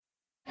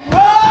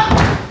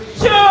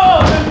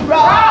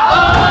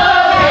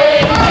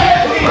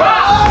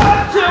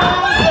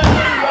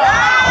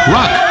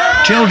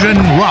Rock, children,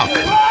 rock.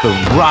 The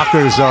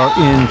rockers are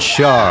in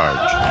charge.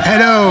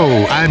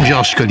 Hello, I'm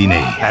Georges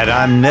Collinet. And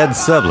I'm Ned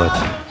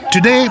Sublett.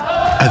 Today,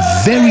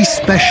 a very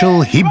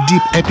special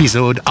hip-deep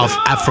episode of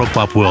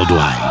Afropop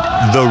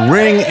Worldwide. The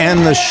Ring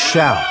and the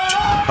Shout.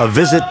 A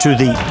visit to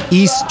the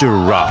Easter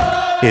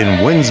Rock in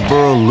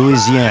Winsboro,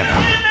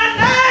 Louisiana.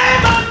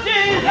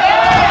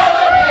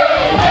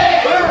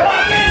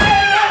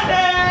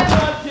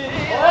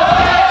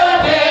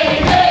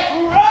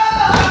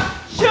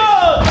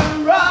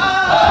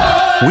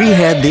 We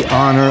had the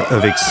honor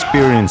of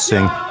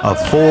experiencing a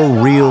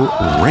for-real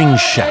ring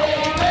shout,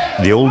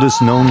 the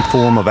oldest known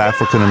form of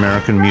African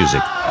American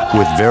music,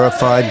 with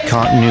verified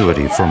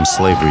continuity from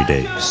slavery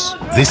days.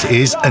 This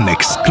is an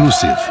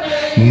exclusive.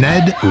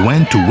 Ned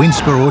went to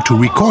Winsboro to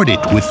record it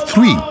with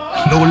 3,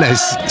 no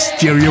less,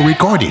 stereo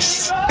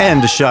recordists.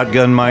 And a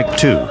shotgun mic,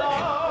 too,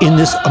 in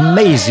this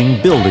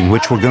amazing building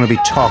which we're going to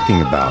be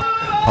talking about.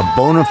 A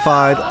bona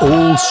fide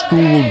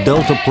old-school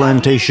Delta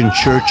Plantation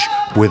church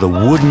with a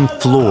wooden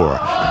floor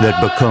that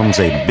becomes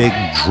a big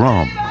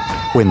drum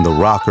when the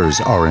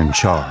rockers are in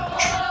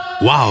charge.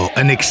 Wow,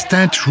 an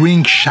extant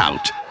ring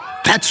shout.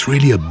 That's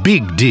really a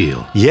big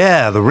deal.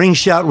 Yeah, the ring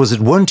shout was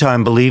at one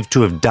time believed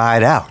to have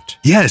died out.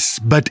 Yes,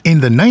 but in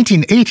the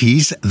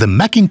 1980s, the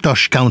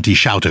McIntosh County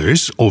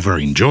Shouters over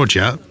in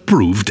Georgia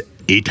proved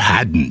it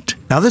hadn't.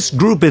 Now, this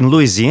group in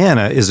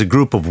Louisiana is a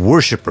group of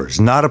worshipers,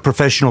 not a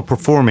professional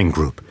performing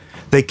group.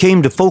 They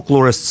came to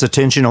folklorists'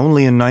 attention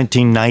only in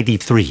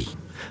 1993.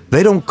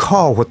 They don't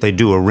call what they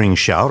do a ring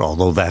shout,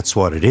 although that's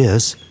what it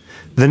is.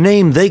 The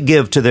name they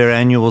give to their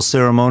annual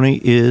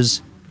ceremony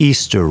is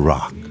Easter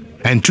Rock.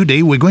 And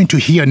today we're going to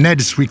hear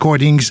Ned's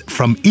recordings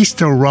from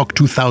Easter Rock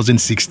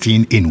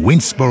 2016 in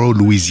Winsboro,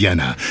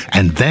 Louisiana.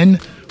 And then,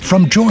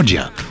 from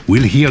Georgia,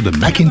 we'll hear the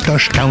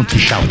McIntosh County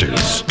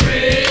Shouters.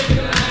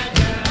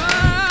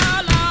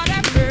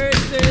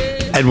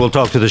 And we'll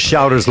talk to the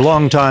Shouters'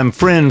 longtime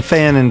friend,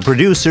 fan, and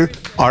producer,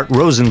 Art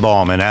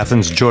Rosenbaum in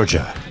Athens,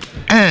 Georgia.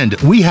 And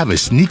we have a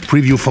sneak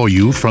preview for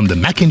you from the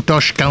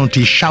McIntosh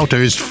County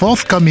Shouters'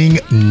 forthcoming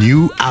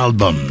new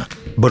album.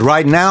 But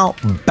right now,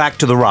 back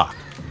to the rock.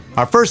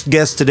 Our first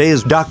guest today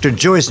is Dr.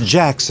 Joyce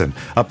Jackson,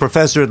 a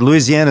professor at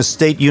Louisiana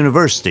State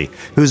University,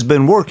 who's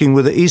been working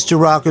with the Easter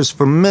Rockers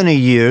for many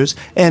years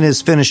and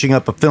is finishing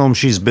up a film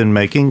she's been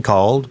making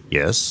called,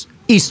 yes,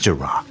 Easter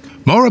Rock.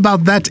 More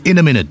about that in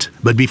a minute,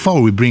 but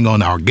before we bring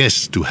on our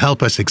guests to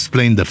help us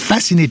explain the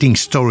fascinating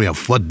story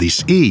of what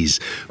this is,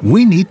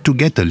 we need to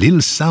get a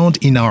little sound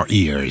in our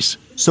ears.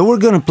 So we're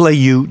going to play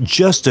you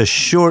just a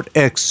short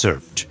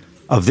excerpt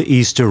of the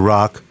Easter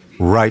Rock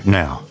right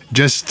now.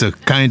 Just a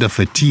kind of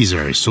a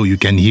teaser so you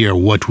can hear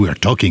what we're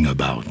talking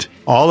about.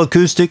 All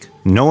acoustic,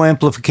 no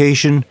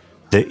amplification,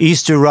 the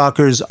Easter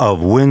Rockers of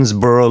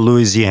Winsboro,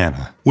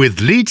 Louisiana.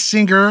 With lead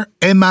singer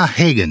Emma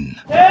Hagen.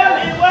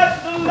 Tell me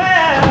what's the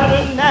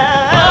matter now.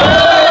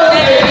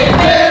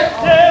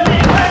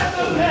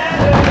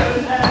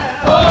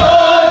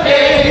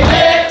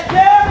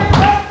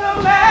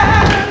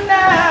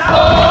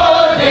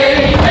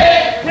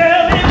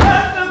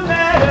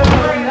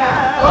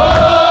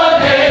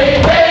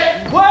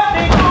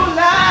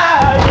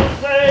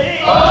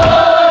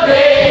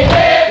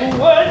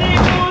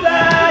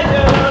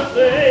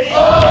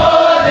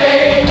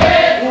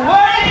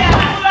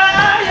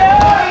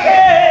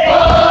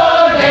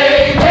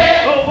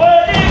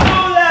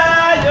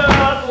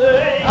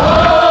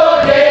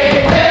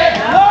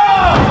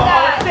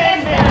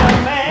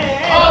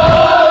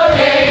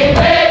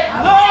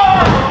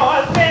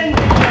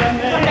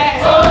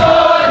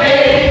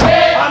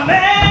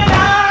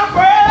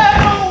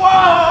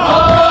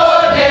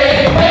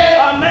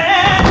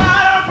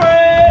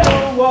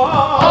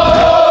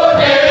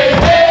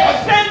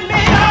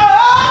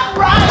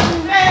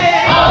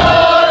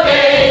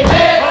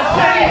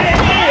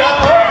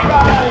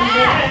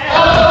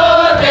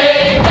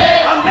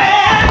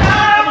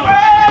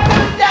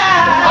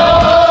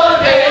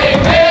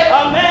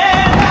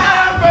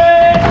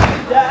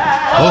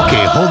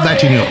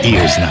 In your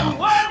ears now.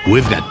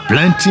 We've got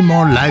plenty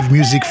more live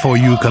music for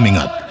you coming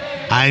up.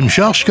 I'm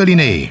Georges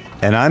Collinet.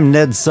 And I'm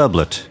Ned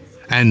Sublett.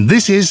 And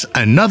this is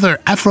another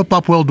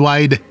Afropop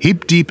Worldwide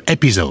Hip Deep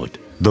episode.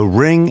 The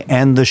Ring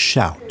and the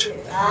Shout.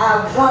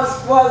 I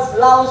once was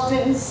lost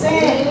in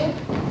sin,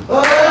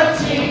 but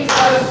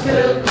Jesus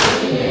took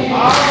me in.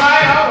 All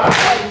right.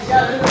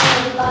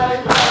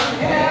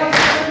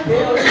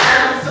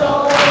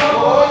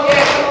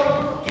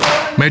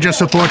 Major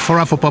support for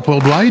Afropop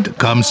Worldwide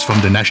comes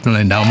from the National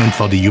Endowment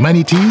for the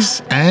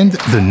Humanities and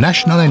the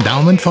National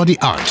Endowment for the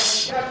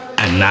Arts.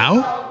 And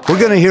now, we're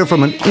going to hear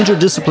from an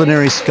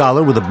interdisciplinary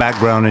scholar with a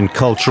background in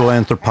cultural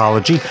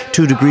anthropology,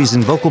 2 degrees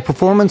in vocal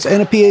performance,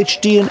 and a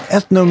PhD in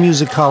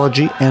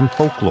ethnomusicology and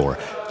folklore,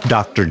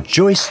 Dr.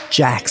 Joyce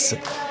Jackson.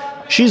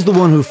 She's the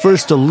one who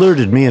first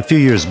alerted me a few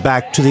years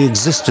back to the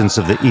existence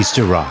of the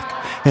Easter Rock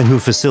and who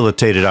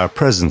facilitated our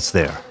presence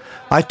there.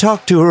 I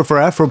talked to her for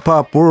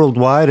Afropop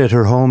Worldwide at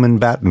her home in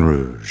Baton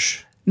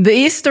Rouge. The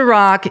Easter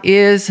Rock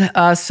is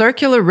a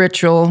circular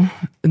ritual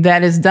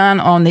that is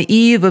done on the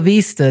eve of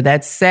Easter.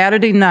 That's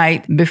Saturday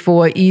night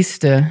before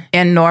Easter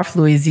in North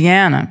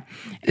Louisiana.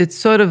 It's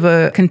sort of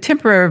a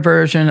contemporary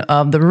version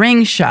of the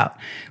ring shout,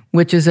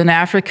 which is an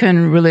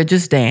African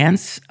religious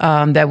dance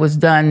that was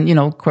done,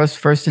 of course,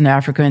 first in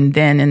Africa and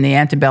then in the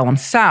antebellum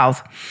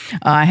South.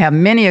 I have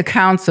many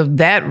accounts of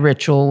that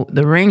ritual,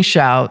 the ring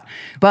shout,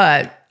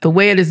 but the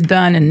way it is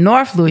done in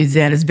North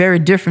Louisiana is very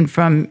different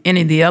from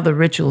any of the other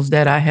rituals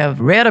that I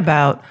have read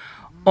about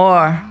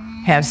or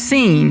have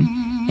seen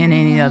in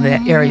any other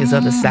areas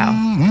of the South.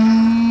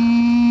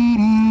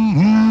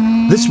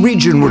 This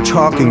region we're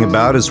talking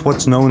about is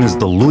what's known as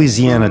the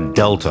Louisiana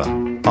Delta,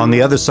 on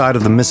the other side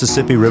of the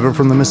Mississippi River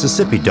from the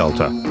Mississippi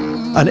Delta,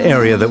 an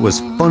area that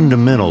was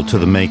fundamental to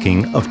the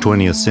making of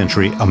 20th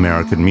century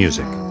American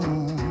music.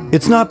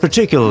 It's not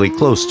particularly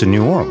close to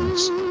New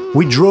Orleans.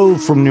 We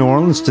drove from New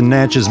Orleans to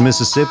Natchez,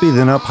 Mississippi,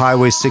 then up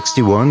Highway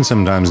 61,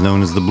 sometimes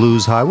known as the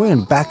Blues Highway,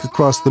 and back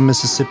across the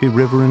Mississippi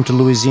River into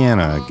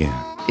Louisiana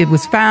again. It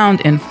was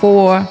found in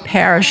 4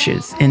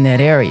 parishes in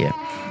that area.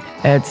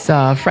 It's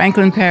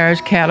Franklin Parish,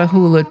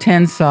 Catahoula,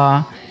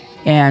 Tensas,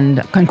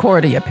 and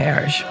Concordia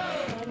Parish.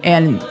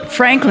 And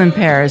Franklin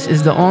Parish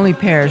is the only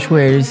parish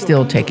where it is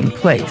still taking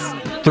place.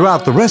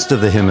 Throughout the rest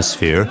of the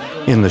hemisphere,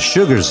 in the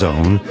Sugar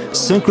Zone,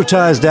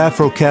 syncretized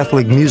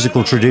Afro-Catholic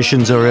musical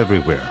traditions are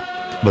everywhere.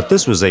 But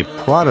this was a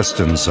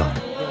Protestant zone.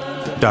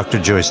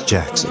 Dr. Joyce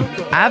Jackson.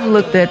 I've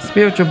looked at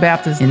spiritual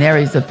Baptists in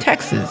areas of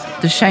Texas,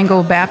 the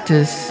Shango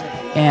Baptists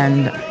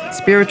and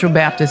spiritual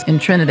Baptists in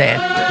Trinidad.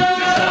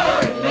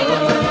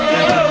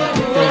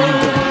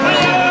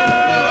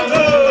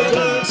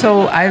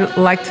 So I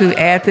like to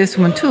add this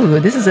one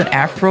too. This is an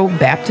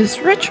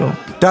Afro-Baptist ritual.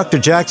 Dr.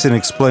 Jackson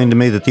explained to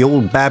me that the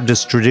old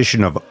Baptist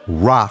tradition of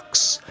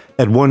rocks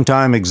at one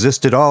time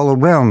existed all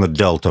around the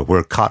Delta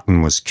where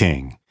cotton was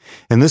king.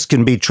 And this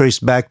can be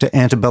traced back to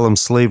antebellum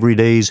slavery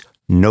days,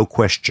 no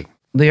question.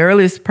 The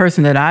earliest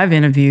person that I've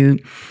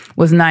interviewed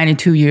was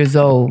 92 years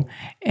old,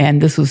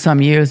 and this was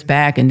some years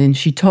back, and then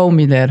she told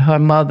me that her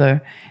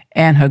mother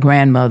and her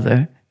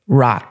grandmother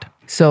rocked.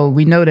 So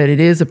we know that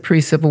it is a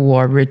pre-Civil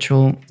War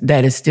ritual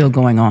that is still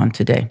going on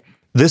today.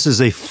 This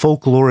is a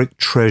folkloric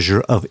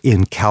treasure of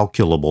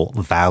incalculable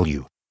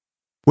value.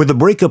 With the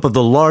breakup of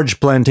the large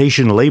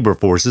plantation labor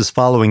forces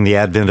following the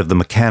advent of the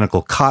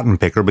mechanical cotton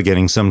picker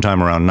beginning sometime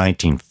around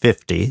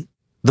 1950,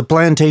 the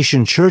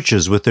plantation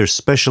churches with their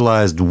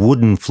specialized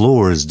wooden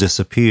floors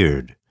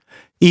disappeared,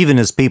 even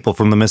as people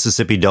from the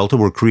Mississippi Delta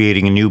were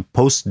creating a new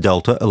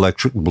post-Delta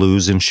electric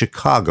blues in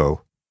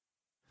Chicago.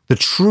 The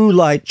True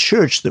Light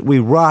Church that we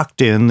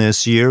rocked in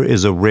this year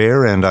is a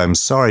rare and, I'm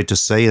sorry to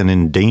say, an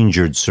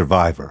endangered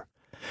survivor.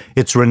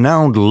 It's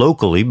renowned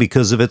locally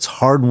because of its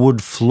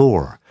hardwood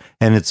floor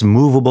and its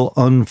movable,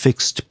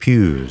 unfixed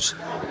pews.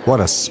 What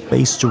a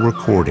space to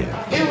record in.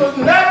 It was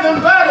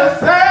nothing but a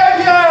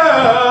savior.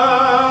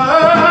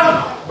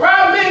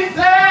 Brought me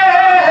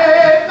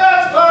safe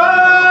thus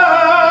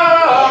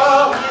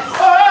far.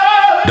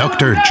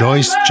 Dr.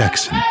 Joyce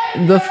Jackson.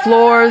 The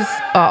floors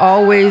are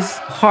always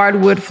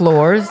hardwood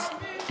floors,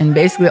 and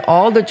basically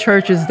all the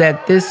churches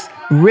that this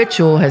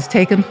ritual has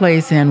taken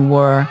place in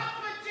were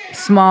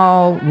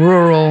small,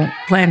 rural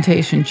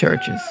plantation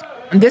churches.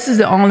 This is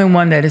the only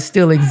one that is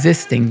still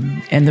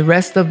existing, and the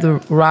rest of the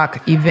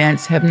rock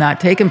events have not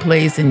taken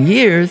place in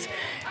years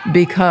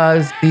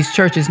because these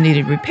churches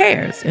needed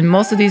repairs, and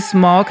most of these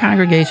small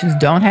congregations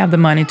don't have the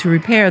money to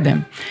repair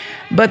them.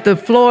 But the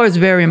floor is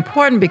very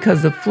important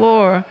because the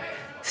floor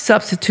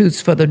substitutes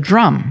for the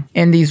drum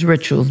in these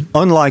rituals.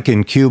 Unlike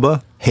in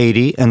Cuba,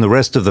 Haiti, and the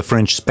rest of the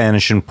French,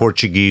 Spanish, and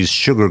Portuguese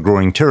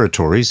sugar-growing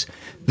territories,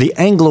 the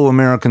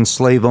Anglo-American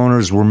slave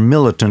owners were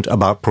militant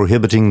about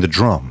prohibiting the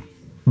drum.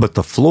 But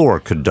the floor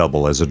could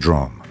double as a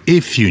drum.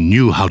 If you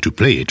knew how to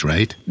play it,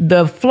 right?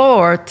 The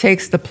floor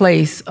takes the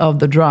place of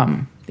the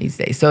drum these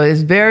days. So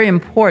it's very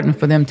important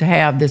for them to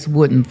have this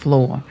wooden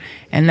floor.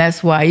 And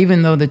that's why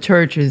even though the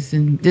church is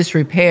in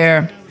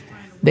disrepair,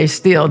 they're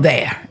still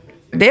there.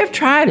 They've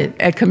tried it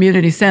at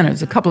community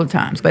centers a couple of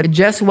times, but it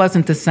just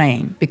wasn't the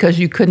same because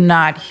you could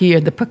not hear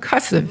the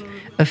percussive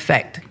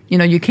effect.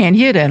 You can't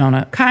hear that on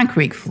a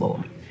concrete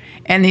floor.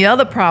 And the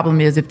other problem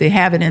is if they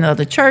have it in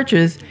other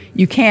churches,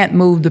 you can't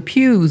move the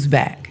pews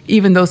back,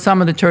 even though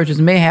some of the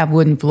churches may have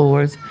wooden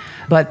floors,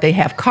 but they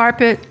have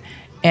carpet,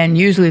 and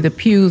usually the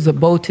pews are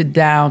bolted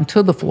down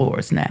to the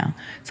floors now.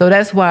 So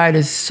that's why it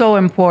is so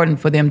important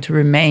for them to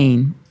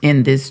remain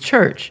in this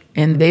church.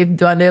 And they've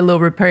done their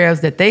little repairs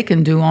that they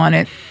can do on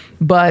it,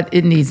 but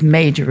it needs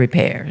major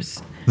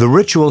repairs. The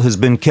ritual has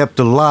been kept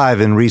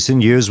alive in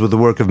recent years with the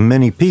work of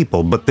many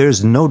people, but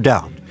there's no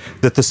doubt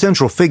that the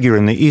central figure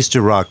in the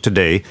Easter Rock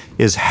today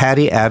is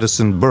Hattie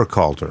Addison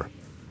Burkhalter.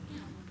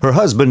 Her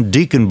husband,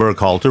 Deacon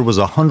Burkhalter, was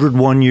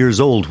 101 years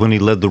old when he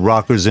led the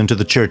Rockers into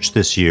the church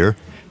this year,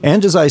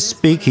 and as I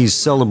speak, he's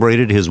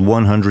celebrated his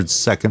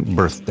 102nd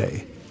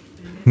birthday.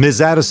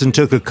 Ms. Addison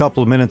took a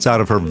couple of minutes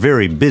out of her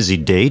very busy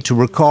day to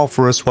recall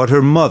for us what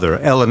her mother,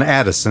 Ellen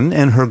Addison,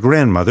 and her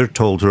grandmother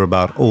told her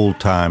about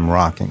old-time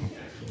rocking.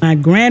 My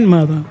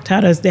grandmother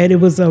taught us that it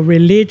was a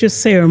religious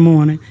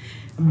ceremony.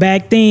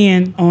 Back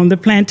then, on the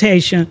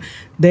plantation,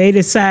 they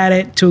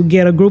decided to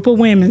get a group of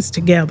women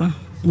together,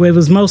 where it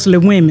was mostly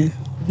women,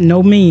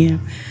 no men.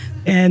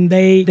 And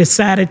they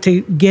decided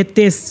to get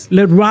this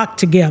little rock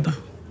together.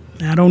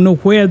 I don't know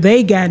where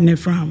they gotten it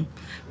from.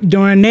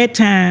 During that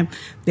time,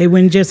 they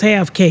wouldn't just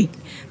have cake.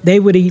 They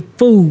would eat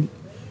food,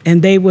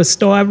 and they would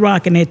start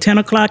rocking at 10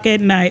 o'clock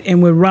at night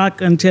and would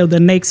rock until the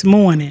next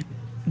morning.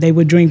 They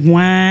would drink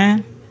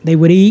wine, they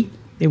would eat,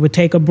 they would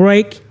take a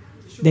break,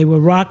 they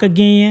would rock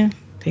again,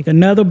 take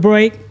another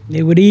break,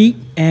 they would eat,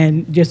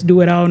 and just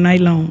do it all night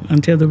long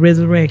until the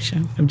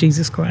resurrection of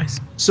Jesus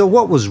Christ. So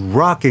what was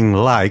rocking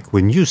like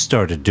when you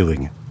started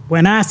doing it?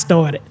 When I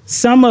started,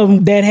 some of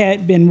them that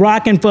had been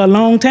rocking for a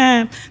long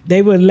time,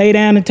 they would lay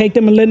down and take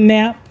them a little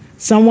nap.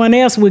 Someone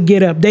else would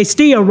get up. They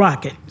still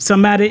rocking.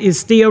 Somebody is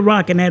still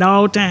rocking at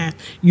all times.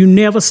 You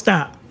never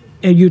stop.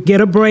 And you get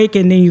a break,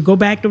 and then you go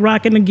back to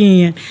rocking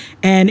again.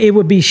 And it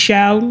would be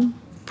shouting,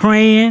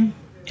 praying,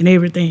 and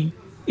everything.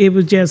 It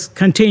was just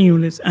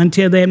continuous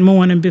until that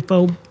morning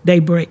before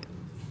daybreak.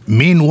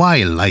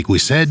 Meanwhile, like we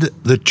said,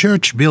 the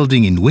church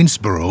building in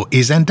Winnsboro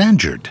is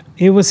endangered.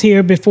 It was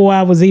here before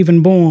I was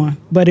even born,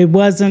 but it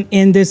wasn't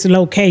in this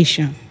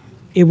location.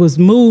 It was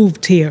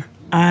moved here,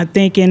 I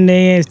think in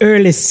the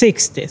early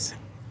 60s.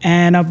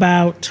 And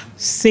about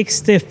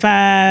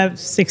 65,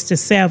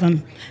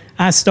 67,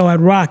 I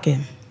started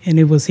rocking, and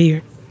it was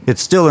here.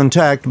 It's still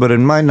intact, but it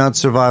might not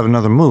survive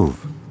another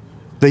move.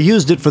 They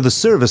used it for the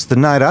service the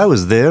night I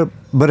was there,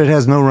 but it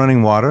has no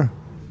running water.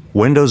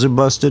 Windows are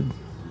busted.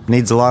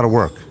 Needs a lot of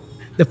work.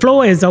 The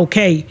floor is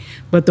okay,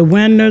 but the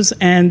windows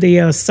and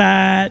the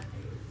side,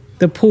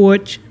 the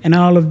porch, and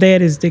all of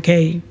that is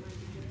decayed.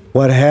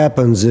 What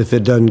happens if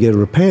it doesn't get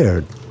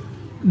repaired?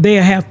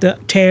 They'll have to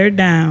tear it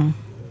down.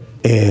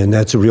 And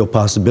that's a real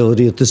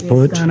possibility at this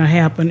point? It's going to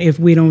happen if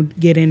we don't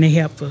get any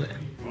help for it.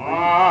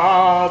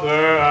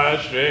 Father, I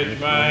stretch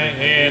my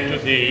hand to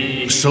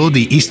thee. So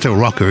the Easter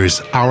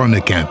Rockers are on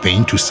a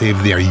campaign to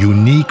save their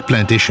unique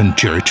plantation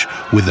church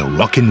with a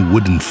rockin'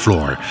 wooden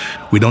floor.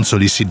 We don't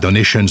solicit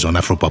donations on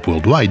Afropop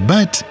Worldwide,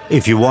 but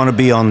If you want to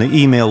be on the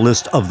email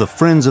list of the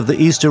Friends of the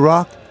Easter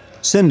Rock,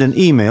 send an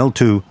email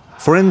to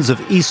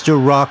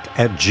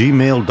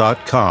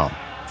friendsofeasterrock@gmail.com.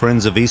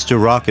 Friends of Easter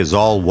Rock is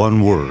all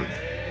one word.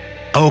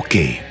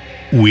 okay,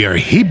 we are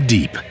hip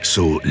deep,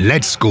 so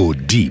let's go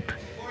deep.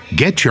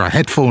 Get your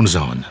headphones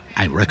on.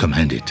 I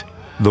recommend it.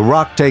 The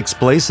rock takes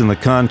place in the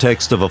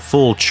context of a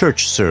full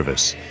church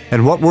service,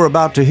 and what we're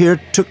about to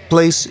hear took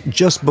place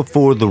just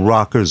before the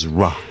rockers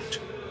rocked.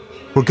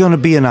 We're going to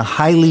be in a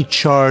highly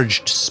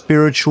charged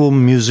spiritual,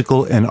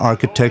 musical, and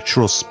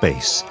architectural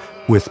space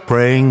with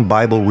praying,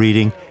 Bible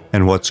reading,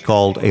 and what's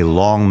called a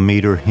long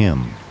meter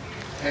hymn.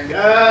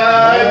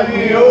 Guide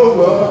me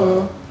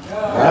over,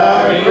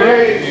 thy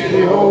grace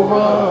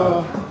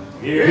Jehovah,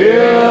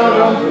 hear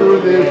them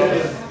through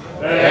this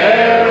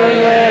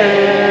barren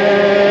land.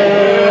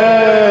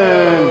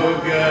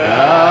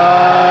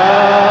 Guide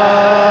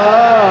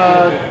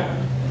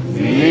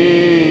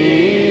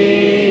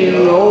me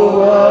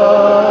over,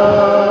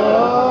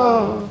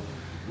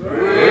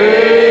 grace,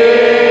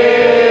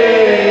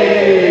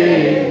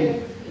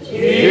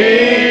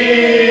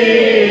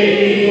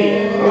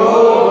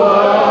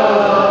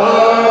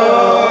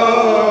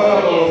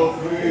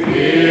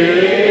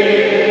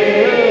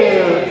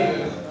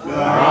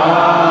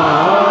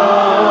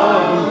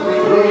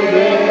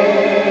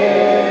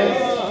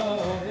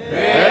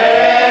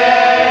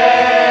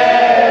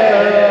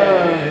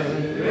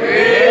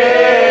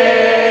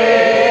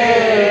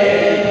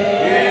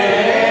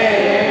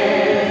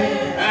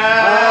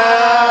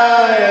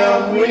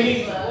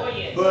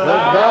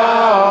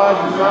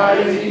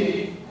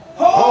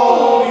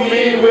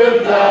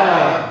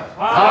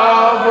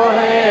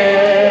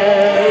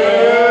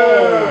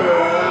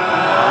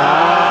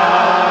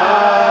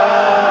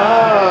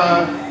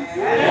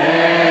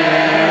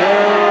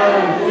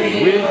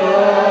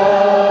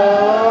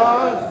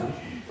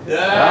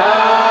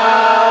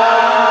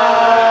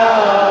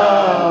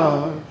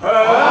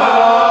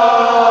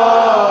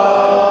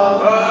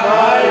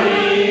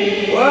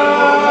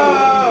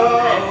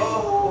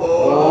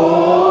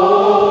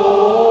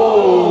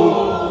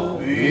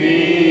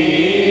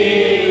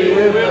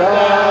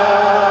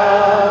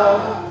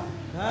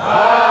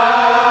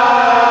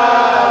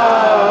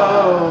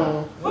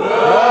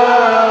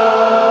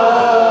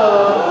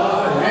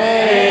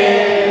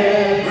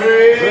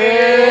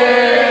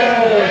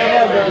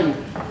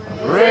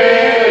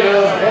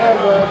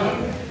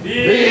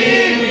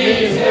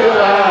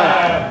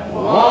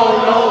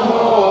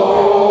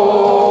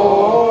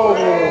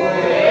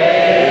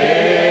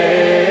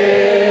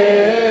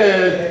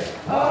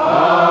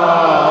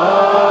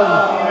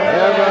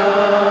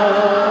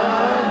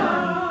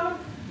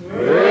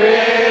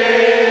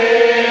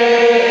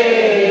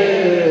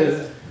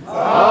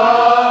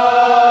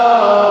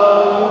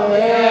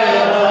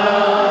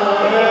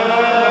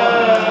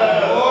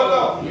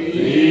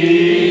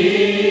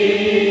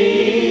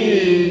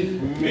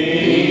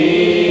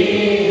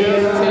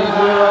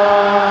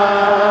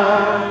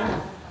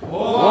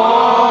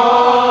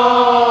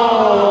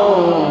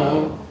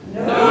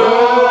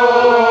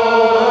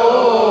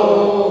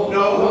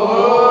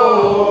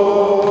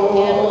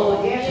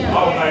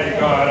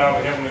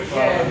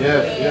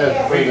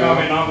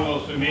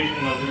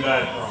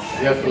 platform.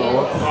 Yes,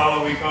 Lord.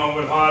 Father, we come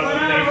with hearts of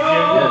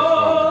thanksgiving.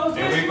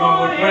 And we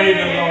come with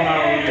praises on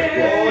our lips.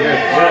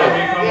 Father,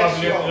 we come up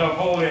lifting up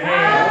holy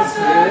hands.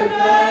 We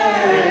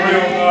pray,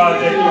 oh God,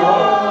 that you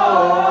will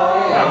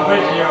have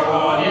mercy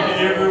upon each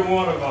and every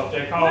one of us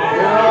that call upon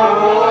you.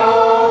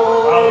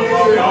 Father,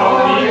 for we all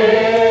need you.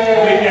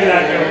 We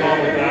cannot get along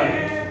without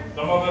you.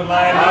 Some of us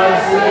lie in you,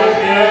 some of us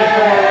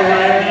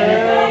lie in you.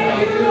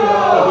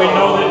 But we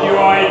know that you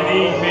are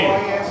indeed me.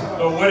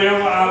 So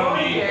whatever our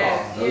needs are,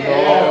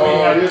 all we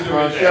have to do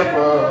is that.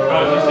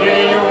 Because you said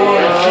in your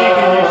word, seek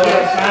and you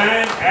shall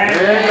find, ask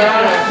and you shall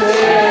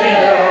receive.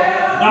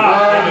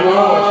 Knock and the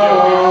door shall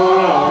be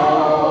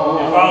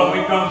opened. And Father, we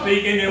come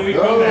seeking and we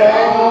come back.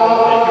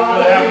 That you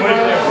will have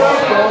mercy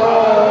upon us.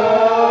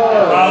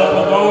 And Father,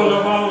 for those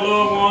of our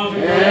loved ones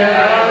who are in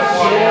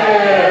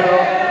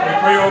we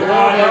pray, oh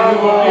God, that you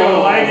will be a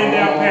light in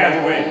their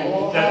pathway,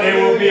 that they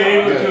will be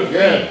able to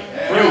see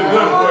your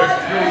good work,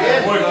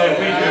 the work that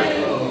we do,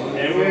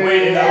 and we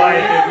wait in the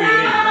life that we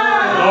need.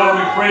 Lord,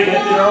 we pray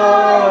that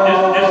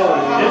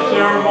this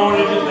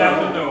ceremony this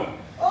afternoon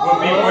will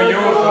be for your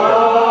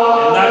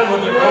glory, and not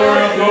for the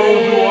glory of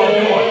those who are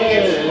doing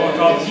it,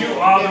 because you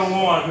are the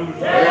one who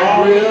did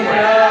all the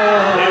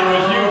prayer. It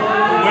was you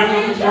who went to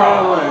the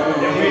cross,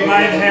 that we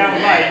might have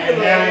life and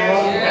have it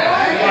more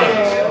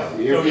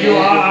abundantly. So you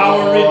are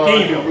our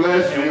Redeemer,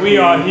 and we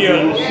are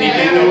here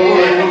seeking the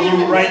word from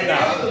you right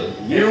now.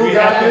 If we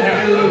have to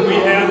have the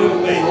faith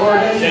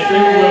that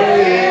you will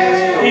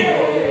speak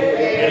for.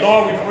 And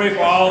Lord, we pray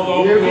for all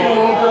those who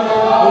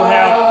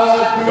have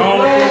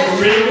gone through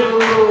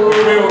bereavement. We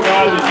pray, oh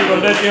God, that you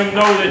will let them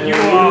know that you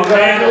are a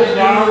man of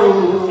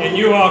sorrow, and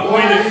you are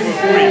acquainted with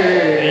grief,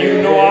 and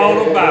you know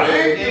all about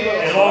it.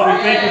 And Lord, we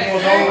thank you for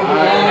those who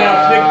don't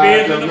have sick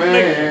beds and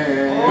affliction.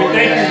 We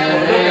thank you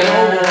for looking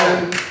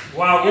over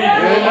while we do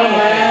other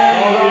things.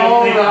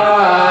 Lord, we just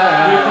thank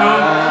you. We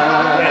come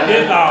at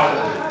this hour,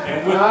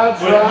 and with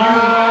you,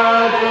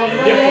 and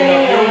lifting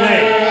up your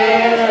name,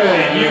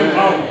 and you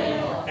alone.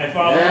 And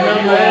Father, for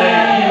you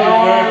alone, you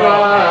deserve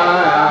all.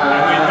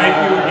 And we thank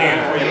you again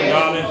for your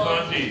darling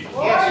son, Jesus. In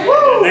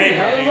the name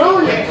of Jesus,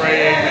 we pray,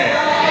 amen.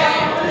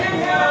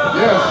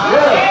 Yes,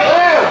 yes.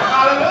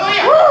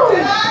 Hallelujah.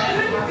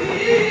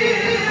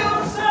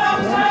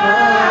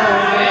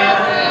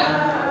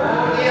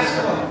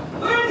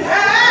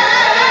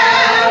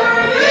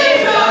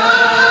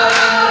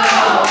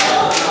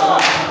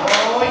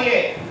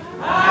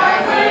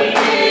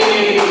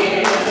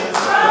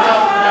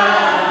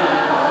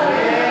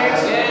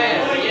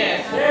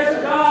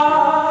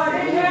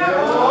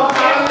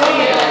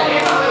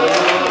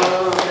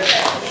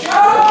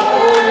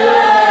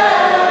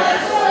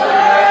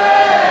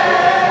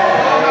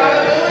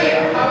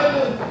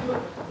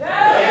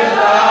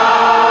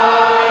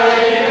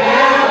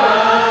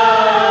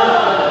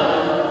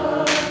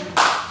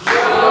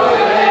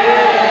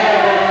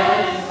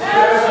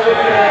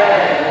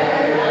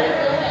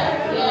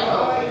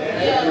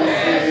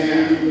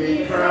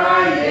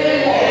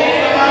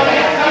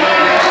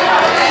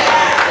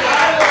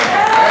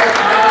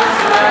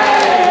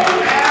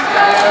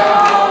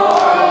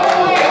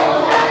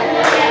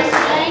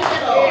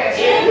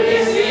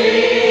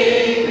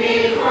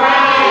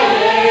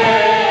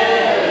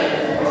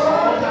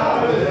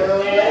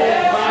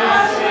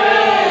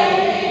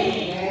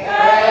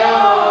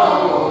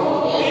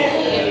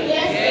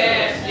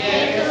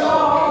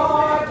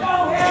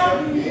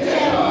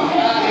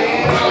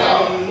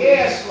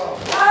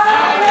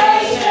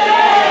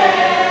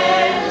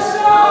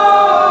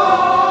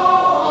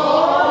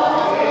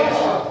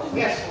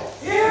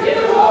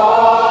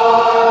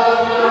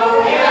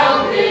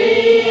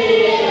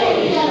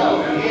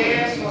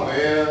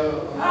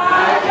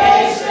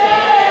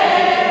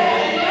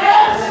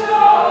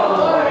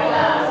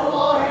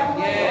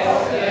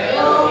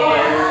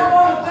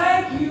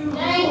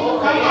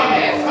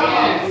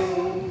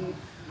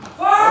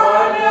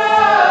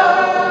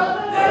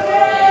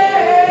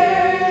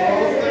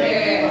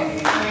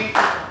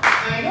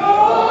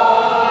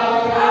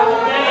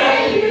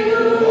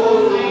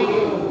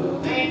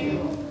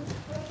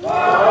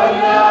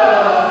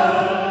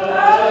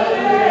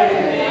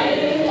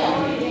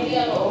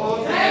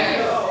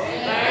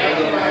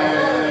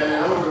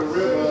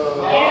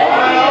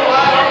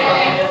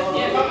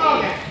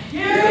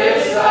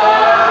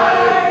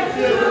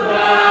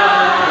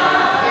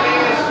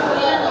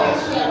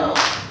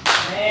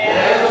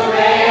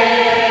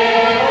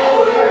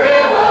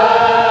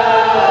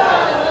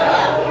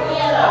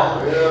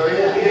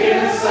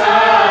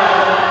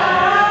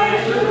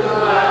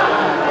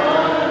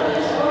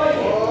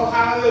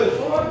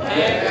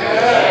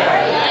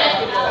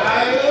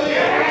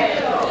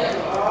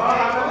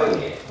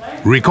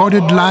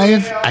 Recorded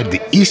live at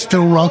the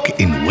Easter Rock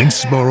in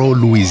Winsboro,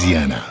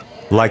 Louisiana.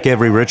 Like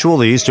every ritual,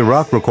 the Easter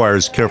Rock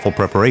requires careful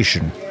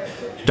preparation.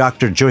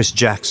 Dr. Joyce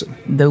Jackson.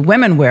 The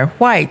women wear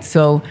white,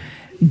 so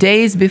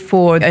days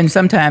before and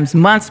sometimes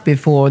months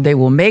before, they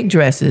will make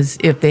dresses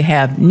if they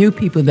have new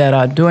people that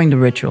are doing the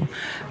ritual.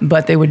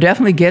 But they would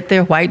definitely get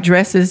their white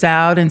dresses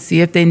out and see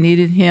if they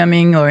needed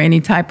hemming or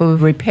any type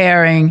of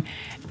repairing.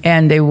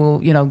 and they will,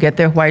 get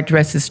their white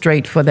dresses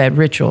straight for that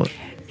ritual.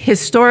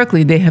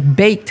 Historically, they have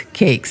baked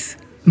cakes,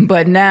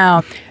 but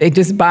now they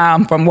just buy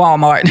them from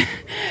Walmart.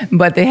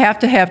 But they have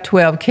to have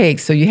 12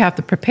 cakes, so you have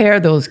to prepare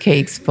those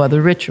cakes for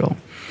the ritual.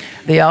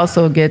 They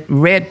also get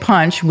red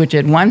punch, which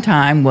at one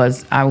time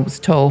was, I was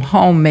told,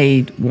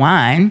 homemade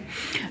wine.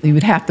 You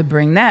would have to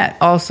bring that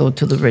also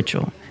to the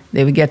ritual.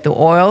 They would get the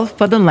oil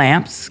for the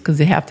lamps, because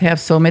they have to have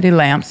so many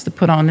lamps to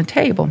put on the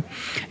table.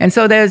 And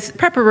so there's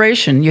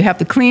preparation. You have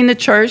to clean the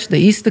church, the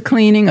Easter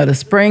cleaning or the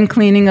spring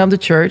cleaning of the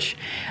church.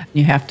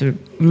 You have to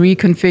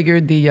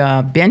reconfigure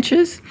the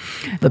benches,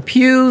 the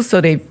pews,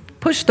 so they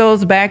push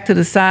those back to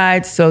the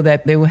sides so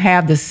that they will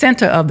have the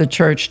center of the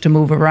church to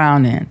move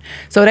around in.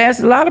 So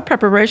there's a lot of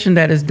preparation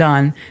that is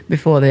done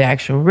before the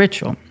actual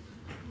ritual.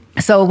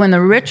 So when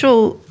the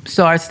ritual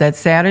starts that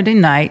Saturday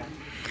night,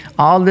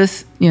 all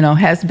this,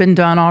 has been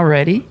done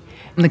already.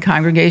 The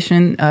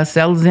congregation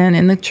settles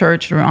in the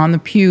church or on the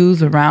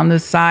pews around the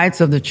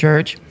sides of the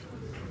church.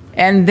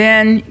 And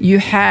then you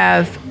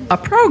have a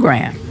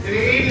program. Good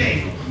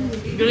evening.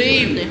 Good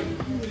evening.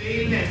 Good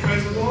evening.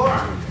 Praise the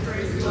Lord.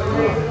 Praise the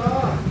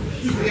Lord.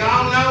 We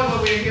all know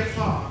what we're here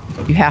for.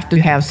 You have to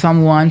have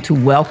someone to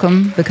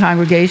welcome the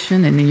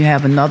congregation, and then you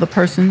have another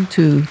person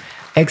to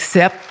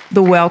accept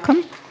the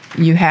welcome.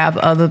 You have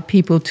other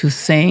people to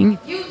sing.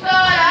 You thought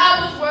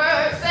I was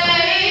worth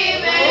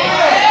saving.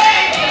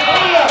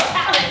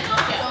 So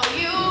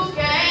you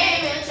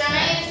came and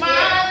changed my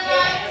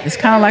life. It's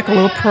kind of like a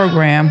little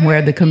program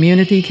where the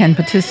community can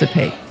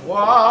participate.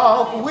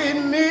 Walk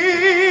with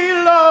me,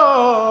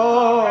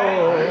 Lord.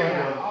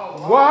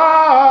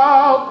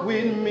 Walk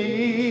with me.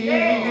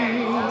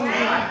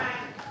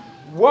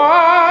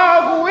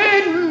 Walk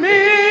with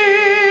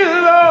me,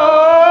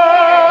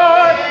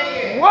 Lord.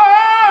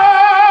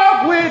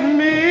 Walk with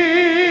me.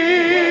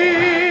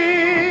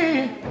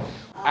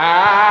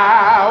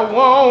 I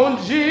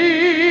want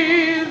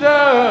Jesus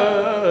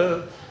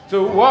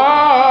to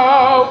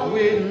walk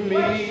with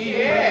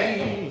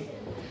me.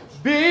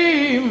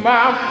 Be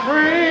my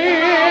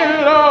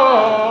friend,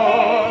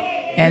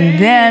 Lord. And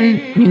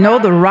then,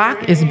 the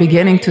rock is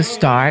beginning to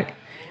start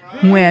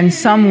when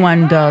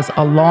someone does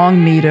a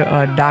long meter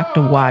or a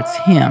Dr. Watts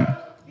hymn.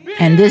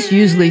 And this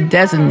usually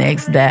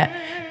designates that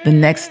the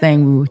next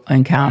thing we will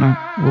encounter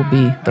will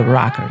be the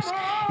rockers.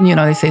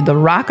 They say the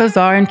rockers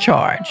are in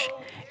charge.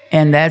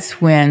 And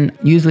that's when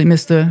usually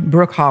Mr.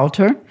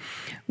 Brookhalter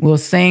will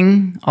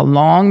sing a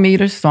long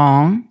meter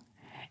song,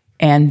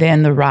 and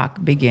then the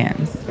rock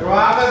begins. The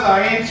rockers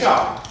are in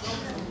charge.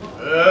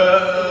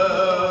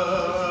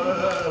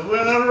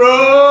 When I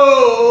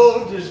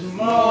rose this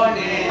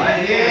morning,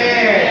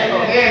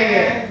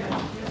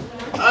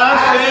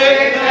 I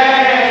said,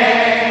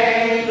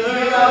 thank the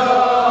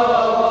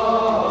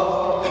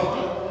Lord.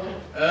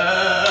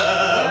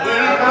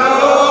 When I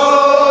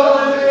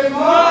rose this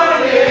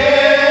morning,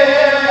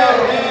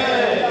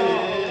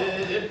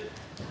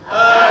 I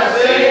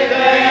said,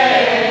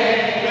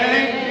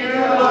 thank you,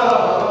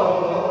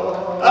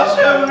 Lord. I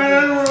said, when I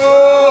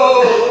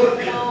rose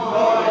this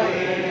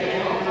morning,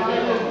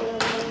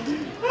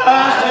 I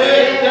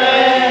said,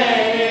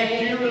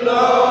 thank you,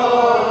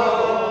 Lord.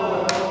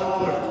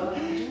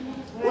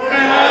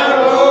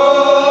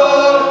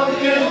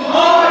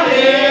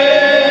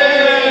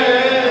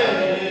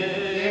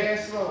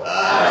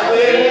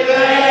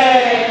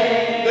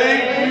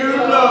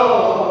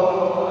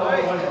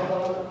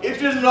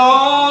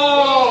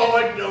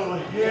 Lord, don't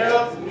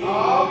help me.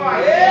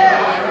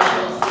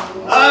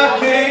 I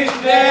can't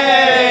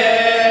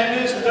stand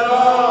this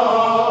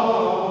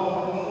storm.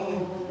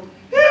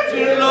 If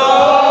you,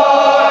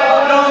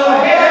 Lord,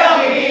 don't help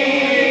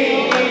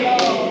me,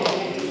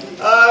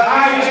 I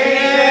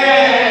can't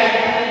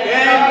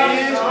stand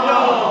this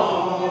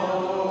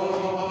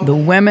storm. The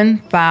women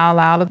file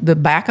out of the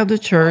back of the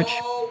church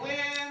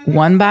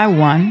one by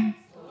one,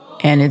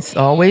 and it's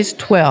always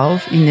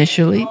 12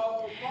 initially.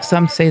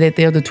 Some say that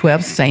they're the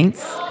 12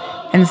 saints,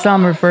 and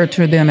some refer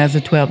to them as the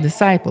 12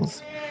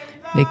 disciples.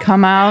 They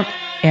come out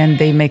and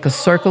they make a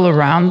circle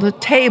around the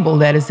table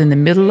that is in the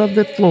middle of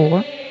the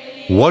floor.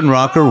 One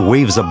rocker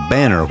waves a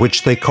banner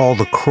which they call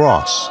the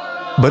cross,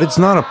 but it's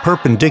not a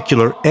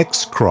perpendicular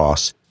X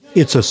cross,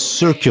 it's a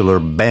circular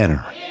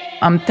banner.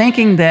 I'm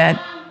thinking that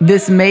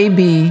this may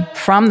be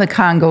from the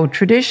Congo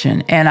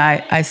tradition, and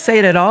I say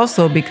that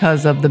also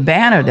because of the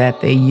banner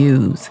that they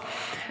use.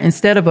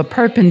 Instead of a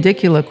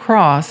perpendicular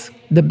cross,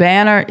 the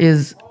banner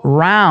is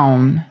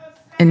round,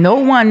 and no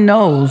one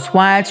knows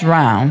why it's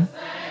round.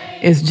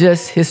 It's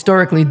just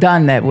historically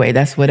done that way.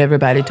 That's what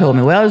everybody told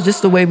me. Well, it's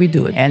just the way we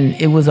do it, and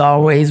it was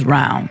always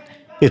round.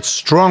 It's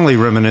strongly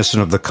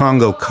reminiscent of the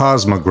Congo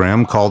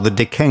cosmogram called the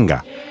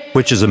Dekenga,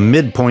 which is a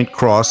midpoint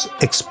cross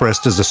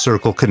expressed as a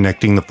circle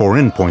connecting the four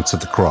endpoints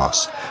of the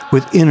cross,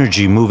 with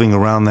energy moving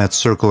around that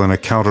circle in a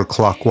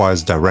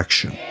counterclockwise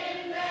direction.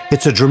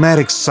 It's a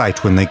dramatic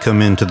sight when they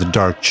come into the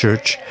dark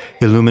church,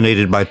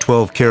 illuminated by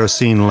 12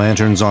 kerosene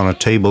lanterns on a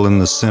table in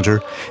the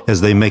center,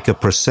 as they make a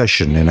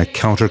procession in a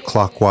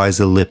counterclockwise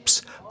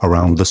ellipse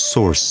around the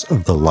source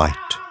of the light.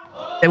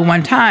 At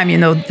one time,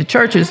 the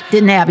churches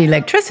didn't have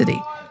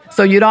electricity.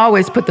 So you'd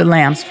always put the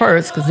lamps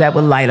first because that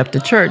would light up the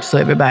church so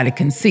everybody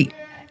can see.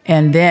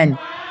 And then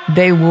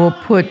they will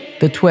put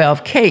the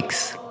 12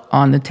 cakes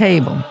on the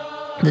table.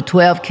 The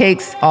 12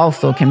 cakes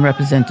also can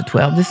represent the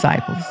 12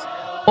 disciples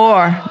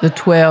or the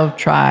 12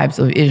 tribes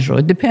of Israel.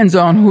 It depends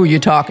on who you're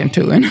talking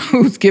to and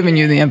who's giving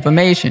you the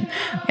information.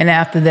 And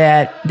after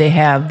that, they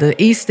have the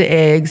Easter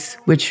eggs,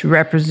 which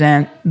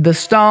represent the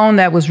stone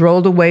that was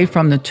rolled away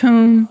from the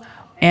tomb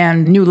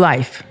and new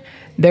life.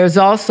 There's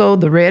also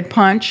the red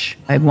punch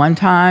at one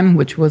time,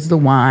 which was the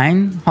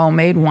wine,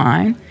 homemade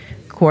wine,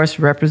 of course,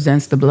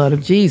 represents the blood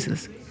of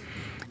Jesus.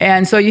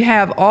 And so you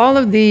have all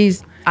of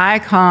these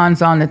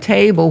icons on the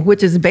table,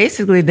 which is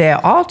basically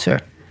their altar,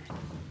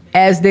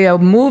 as they are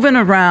moving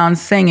around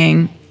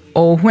singing,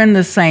 "Oh, when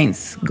the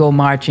saints go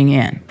marching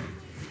in."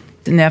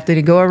 And after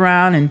they go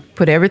around and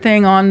put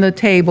everything on the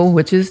table,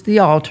 which is the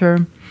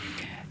altar,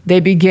 they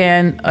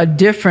begin a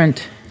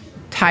different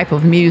type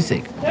of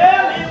music.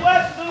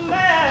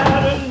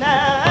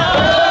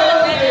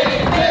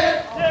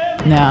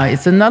 Now,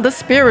 it's another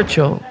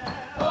spiritual,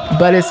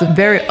 but it's a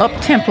very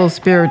up-tempo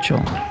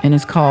spiritual, and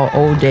it's called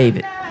Old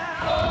David.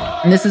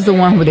 And this is the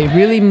one where they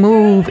really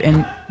move,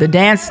 and the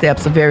dance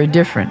steps are very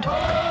different.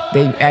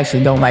 They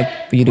actually don't like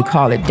for you to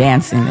call it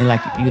dancing. They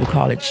like you to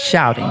call it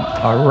shouting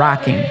or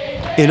rocking.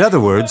 In other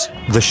words,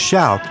 the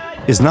shout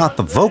is not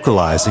the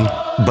vocalizing,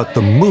 but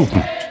the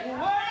movement.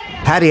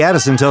 Hattie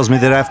Addison tells me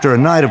that after a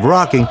night of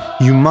rocking,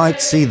 you might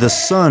see the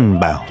sun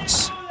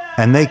bounce,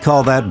 and they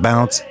call that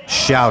bounce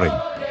shouting.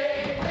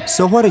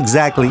 So what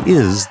exactly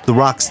is the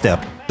rock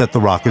step that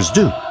the rockers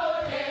do?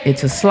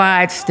 It's a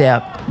slide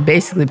step.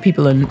 Basically,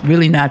 people are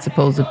really not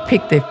supposed to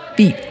pick their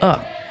feet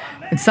up.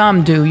 And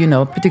some do,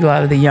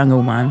 particularly the younger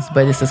ones,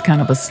 but this is kind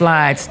of a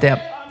slide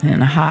step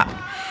and a hop.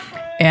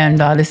 And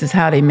this is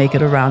how they make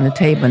it around the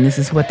table, and this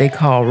is what they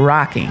call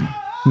rocking.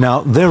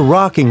 Now, their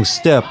rocking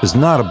step is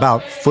not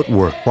about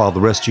footwork while the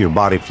rest of your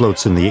body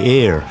floats in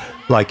the air,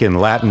 like in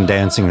Latin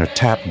dancing or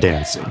tap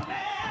dancing.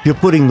 You're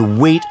putting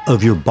the weight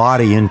of your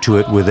body into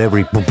it with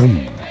every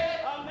boom.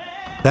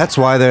 That's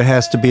why there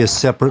has to be a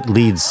separate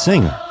lead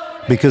singer,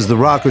 because the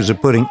rockers are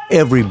putting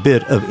every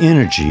bit of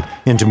energy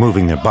into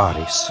moving their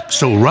bodies.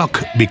 So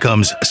rock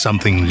becomes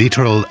something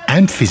literal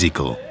and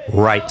physical.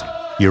 Right.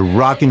 You're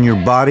rocking your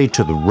body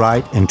to the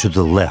right and to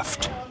the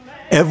left.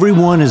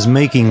 Everyone is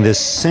making this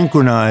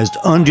synchronized,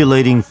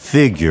 undulating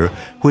figure,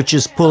 which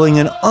is pulling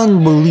an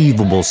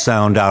unbelievable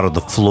sound out of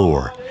the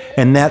floor.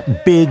 And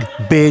that big,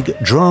 big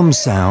drum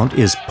sound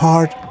is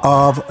part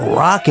of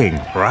rocking,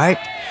 right?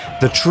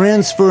 The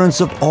transference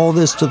of all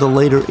this to the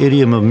later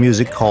idiom of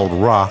music called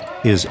rock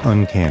is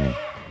uncanny.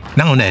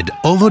 Now, Ned,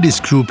 although this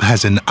group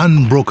has an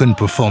unbroken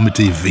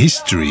performative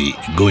history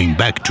going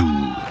back to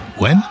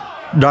when?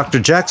 Dr.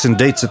 Jackson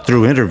dates it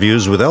through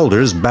interviews with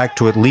elders back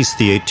to at least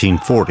the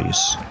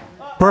 1840s.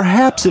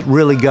 Perhaps it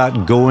really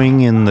got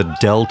going in the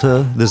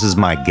Delta, this is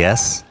my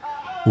guess.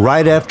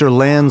 Right after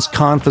lands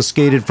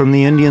confiscated from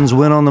the Indians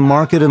went on the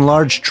market and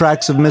large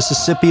tracts of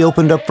Mississippi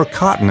opened up for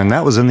cotton, and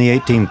that was in the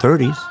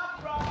 1830s.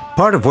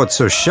 Part of what's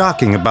so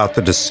shocking about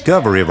the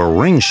discovery of a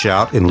ring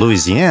shout in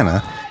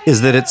Louisiana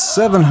is that it's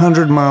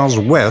 700 miles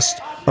west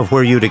of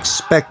where you'd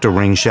expect a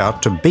ring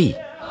shout to be.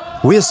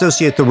 We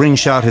associate the ring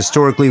shout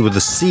historically with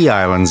the Sea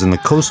Islands in the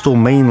coastal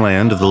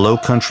mainland of the low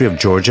country of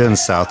Georgia and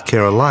South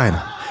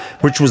Carolina,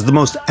 which was the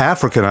most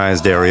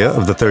Africanized area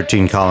of the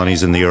 13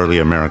 colonies in the early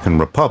American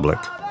Republic.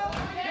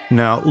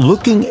 Now,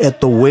 looking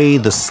at the way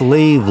the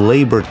slave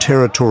labor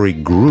territory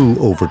grew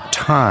over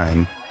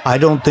time, I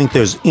don't think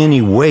there's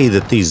any way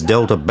that these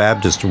Delta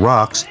Baptist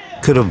rocks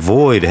could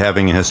avoid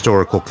having a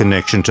historical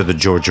connection to the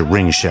Georgia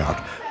ring shout,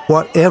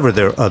 whatever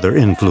their other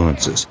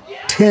influences.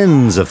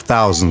 Tens of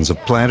thousands of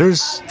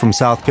planters from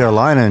South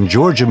Carolina and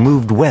Georgia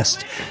moved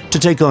west to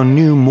take on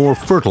new, more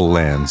fertile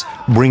lands,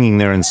 bringing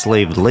their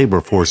enslaved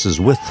labor forces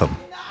with them.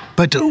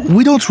 But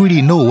we don't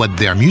really know what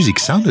their music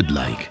sounded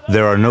like.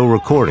 There are no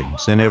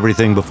recordings, and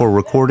everything before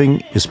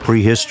recording is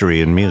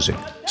prehistory in music.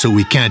 So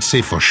we can't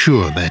say for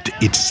sure that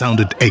it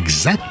sounded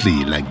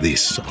exactly like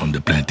this on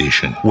the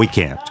plantation. We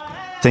can't.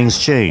 Things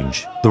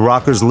change. The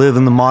rockers live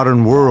in the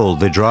modern world.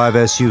 They drive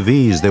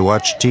SUVs. They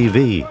watch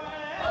TV.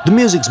 The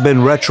music's been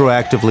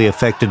retroactively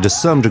affected to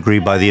some degree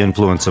by the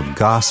influence of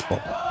gospel,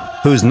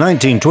 whose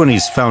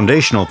 1920s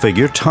foundational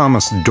figure,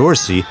 Thomas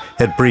Dorsey,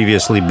 had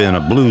previously been a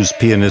blues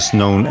pianist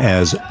known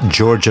as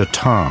Georgia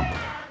Tom.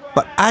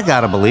 But I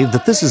gotta believe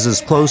that this is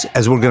as close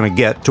as we're gonna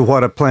get to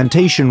what a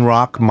plantation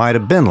rock might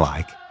have been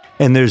like.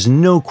 And there's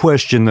no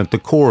question that the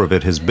core of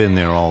it has been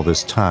there all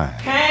this time.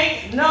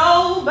 Can't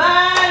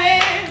nobody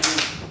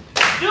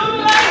do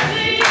like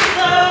Jesus.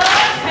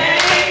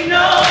 Can't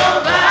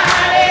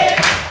nobody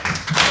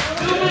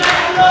do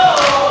like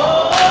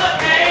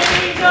Lord.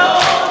 Can't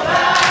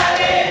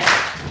nobody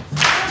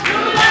do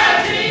like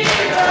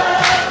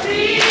Jesus.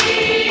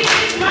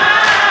 He's my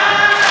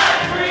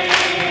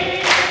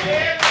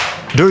friend.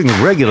 During the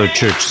regular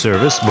church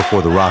service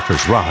before the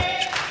rockers rocked,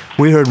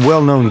 we heard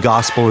well-known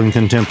gospel and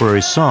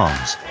contemporary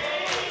songs.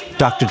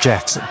 Dr.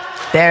 Jackson,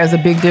 There's a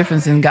big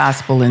difference in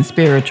gospel and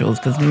spirituals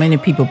because many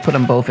people put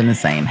them both in the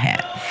same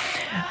hat.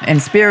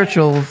 And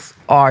spirituals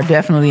are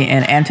definitely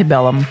an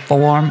antebellum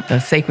form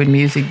of sacred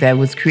music that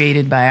was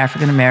created by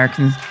African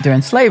Americans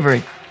during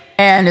slavery.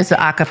 And it's an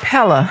a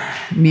cappella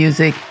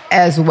music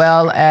as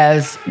well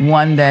as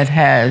one that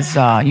has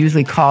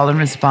usually call and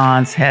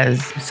response,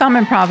 has some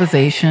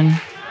improvisation.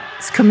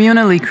 It's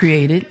communally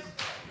created.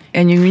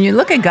 And when you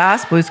look at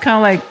gospel, it's kind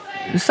of like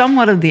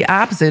somewhat of the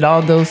opposite,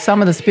 although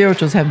some of the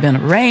spirituals have been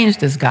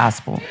arranged as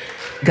gospel.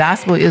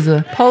 Gospel is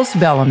a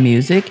postbellum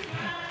music.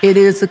 It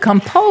is a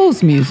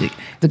composed music.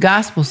 The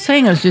gospel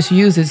singers just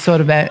use it sort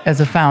of as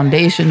a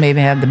foundation, maybe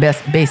have the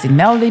best basic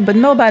melody, but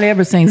nobody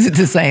ever sings it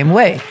the same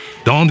way.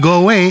 Don't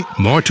go away,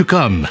 more to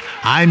come.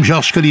 I'm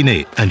Georges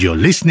Collinet, and you're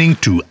listening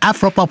to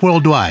Afropop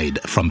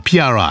Worldwide from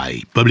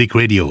PRI, Public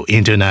Radio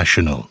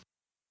International.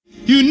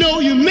 You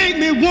know you make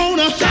me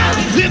wanna lift my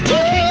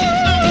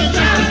head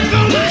up,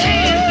 throw my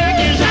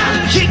hands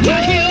back, kick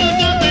my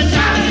heels up and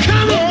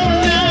come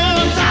on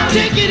now,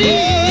 take it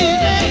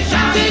easy,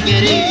 take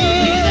it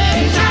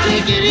easy,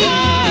 take it easy.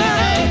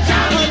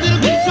 A little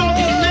bit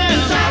softer now,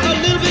 a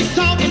little bit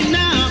softer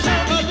now,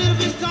 a little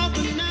bit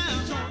softer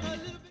now.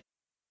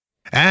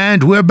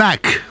 And we're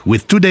back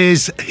with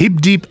today's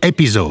Hip Deep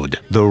episode.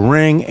 The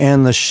Ring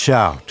and the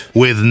Shout.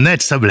 With Ned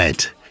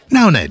Sublette.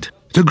 Now, Ned,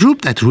 the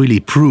group that really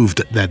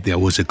proved that there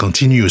was a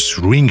continuous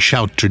ring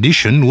shout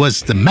tradition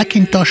was the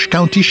McIntosh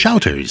County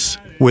Shouters.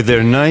 With their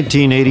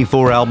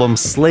 1984 album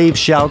Slave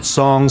Shout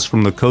Songs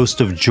from the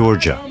Coast of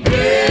Georgia.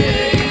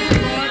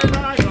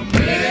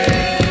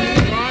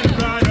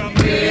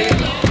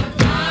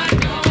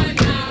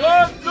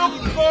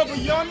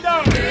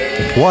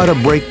 What a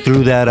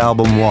breakthrough that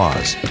album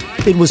was.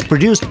 It was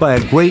produced by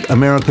a great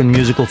American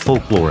musical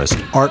folklorist,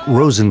 Art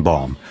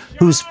Rosenbaum,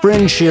 whose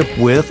friendship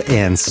with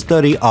and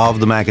study of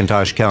the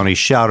McIntosh County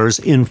Shouters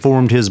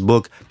informed his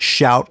book,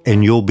 Shout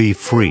and You'll Be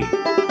Free.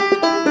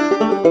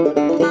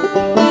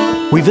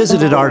 We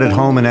visited Art at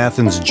home in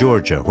Athens,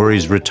 Georgia, where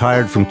he's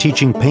retired from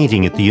teaching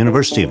painting at the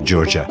University of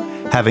Georgia,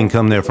 having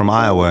come there from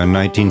Iowa in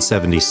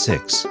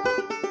 1976.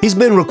 He's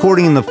been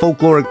recording in the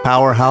folkloric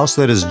powerhouse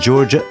that is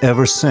Georgia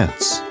ever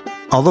since.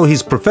 Although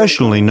he's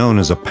professionally known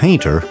as a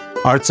painter,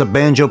 Art's a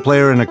banjo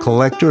player and a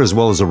collector as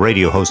well as a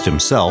radio host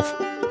himself,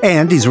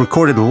 and he's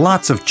recorded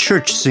lots of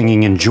church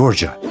singing in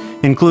Georgia,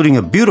 including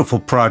a beautiful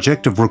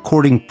project of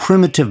recording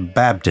Primitive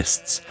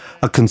Baptists,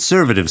 a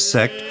conservative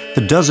sect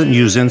that doesn't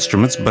use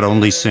instruments but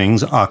only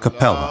sings a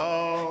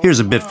cappella. Here's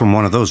a bit from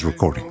one of those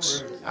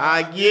recordings.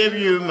 I give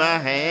you my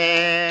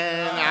hand.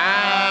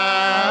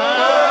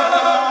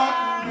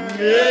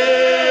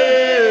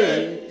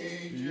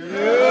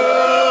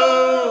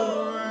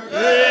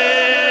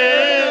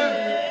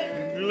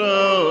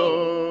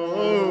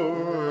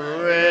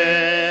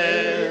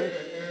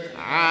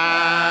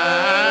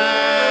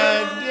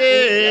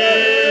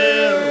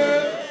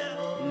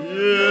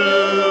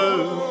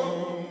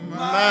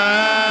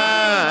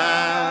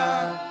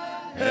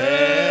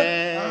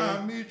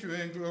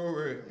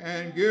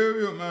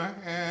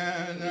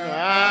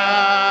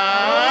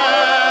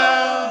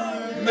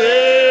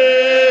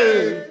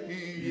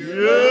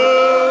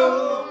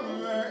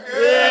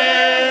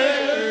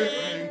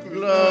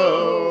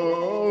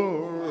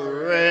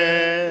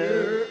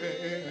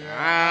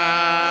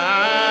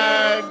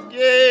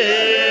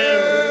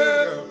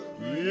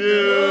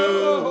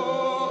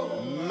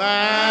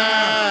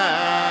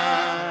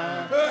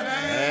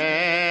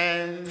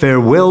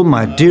 Farewell,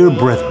 My Dear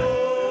Brethren,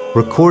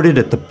 recorded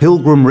at the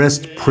Pilgrim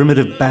Rest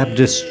Primitive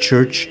Baptist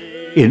Church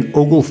in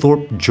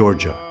Oglethorpe,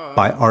 Georgia,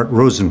 by Art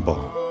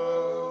Rosenbaum.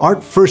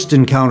 Art first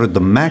encountered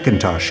the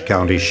McIntosh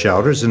County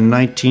Shouters in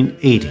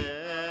 1980.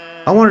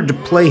 I wanted to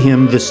play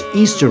him this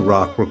Easter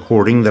Rock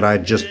recording that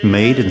I'd just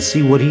made and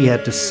see what he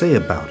had to say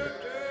about it.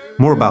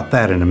 More about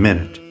that in a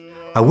minute.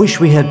 I wish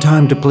we had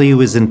time to play you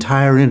his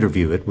entire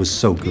interview. It was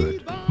so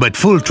good. But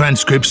full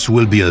transcripts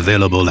will be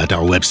available at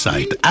our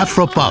website,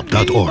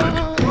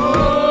 afropop.org.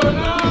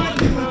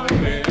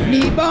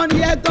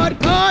 God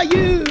call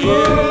you.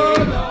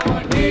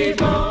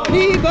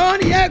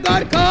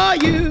 God call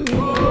you.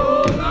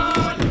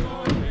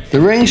 The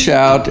ring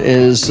shout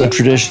is a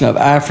tradition of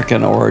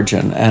African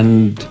origin,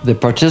 and the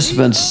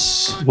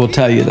participants will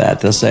tell you that.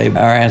 They'll say,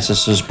 our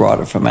ancestors brought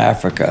it from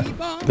Africa.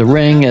 The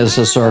ring is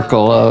a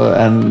circle,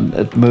 and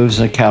it moves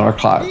in a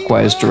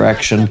counterclockwise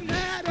direction.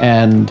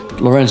 And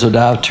Lorenzo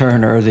Dow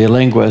Turner, the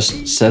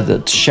linguist, said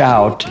that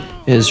shout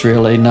is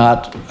really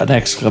not an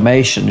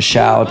exclamation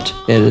shout.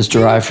 It is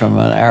derived from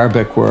an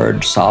Arabic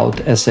word, saut,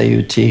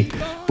 S-A-U-T,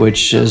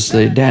 which is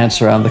the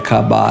dance around the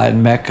Kaaba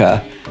in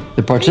Mecca.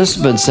 The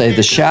participants say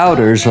the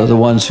shouters are the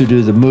ones who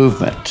do the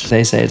movement.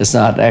 They say it's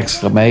not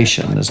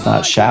exclamation, it's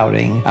not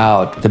shouting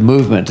out. The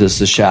movement is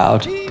the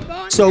shout.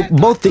 So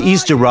both the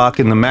Easter Rock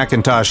and the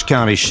McIntosh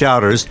County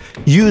Shouters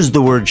use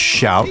the word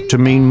shout to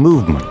mean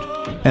movement,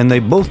 and they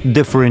both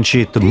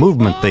differentiate the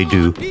movement they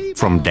do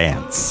from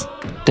dance.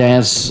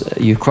 dance,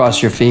 you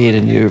cross your feet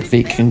and your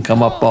feet can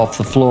come up off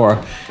the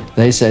floor.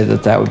 They say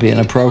that would be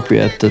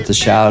inappropriate, that the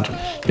shout, you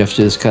have to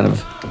do this kind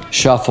of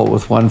shuffle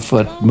with one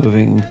foot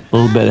moving a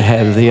little bit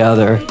ahead of the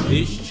other.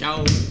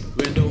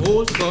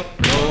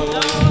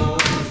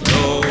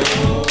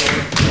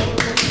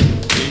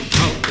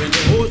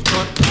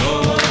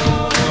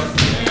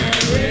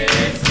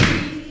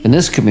 In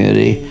this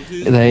community,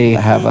 they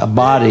have a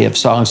body of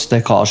songs that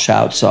they call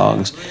shout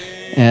songs.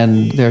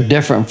 And they're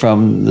different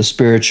from the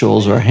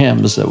spirituals or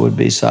hymns that would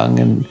be sung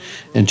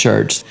in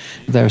church.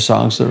 They're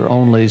songs that are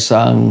only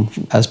sung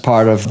as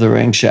part of the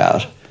ring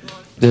shout.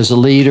 There's a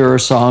leader or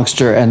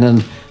songster and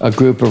then a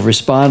group of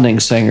responding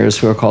singers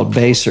who are called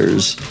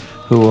basers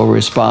who will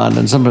respond.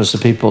 And sometimes the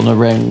people in the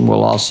ring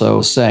will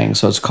also sing.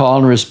 So it's call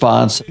and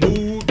response.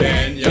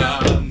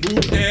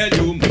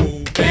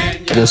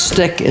 The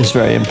stick is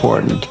very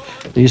important.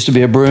 There used to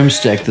be a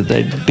broomstick that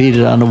they'd beat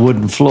it on a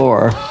wooden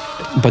floor,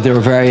 but there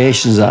were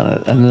variations on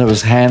it. And then there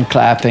was hand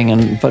clapping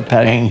and foot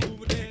patting.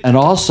 And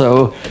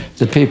also,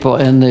 the people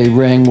in the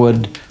ring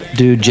would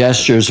do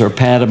gestures or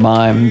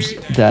pantomimes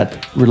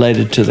that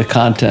related to the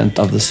content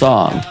of the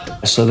song.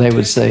 So they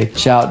would say,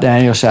 shout,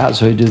 Daniel, shout.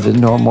 So we do the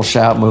normal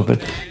shout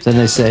movement. Then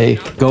they say,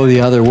 go the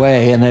other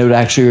way. And they would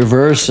actually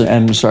reverse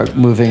and start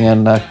moving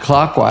in a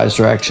clockwise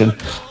direction,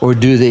 or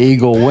do the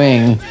eagle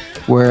wing,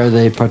 where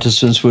the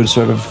participants would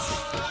sort of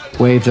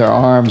wave their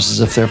arms as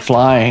if they're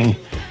flying.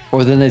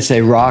 Or then they'd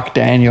say, rock,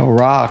 Daniel,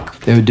 rock.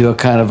 They would do a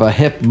kind of a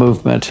hip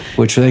movement,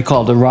 which they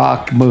called the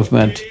rock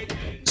movement.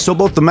 So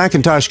both the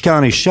McIntosh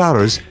County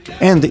Shouters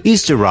and the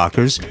Easter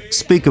Rockers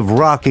speak of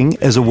rocking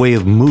as a way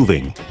of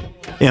moving.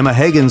 Emma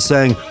Hagen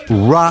sang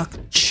Rock,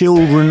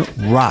 Children,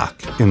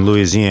 Rock in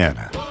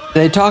Louisiana.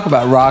 They talk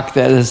about rock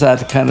that is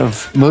that kind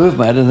of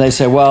movement, and they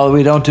say, well,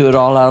 we don't do it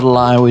all out of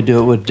line, we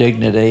do it with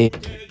dignity.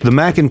 The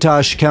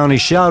McIntosh County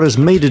Shouters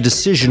made a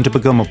decision to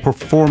become a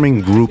performing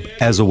group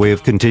as a way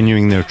of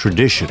continuing their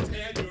tradition.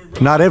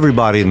 Not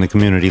everybody in the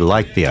community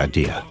liked the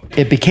idea.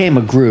 It became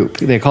a group.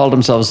 They called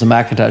themselves the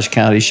McIntosh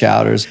County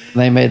Shouters.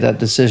 They made that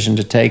decision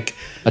to take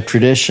a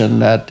tradition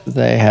that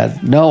they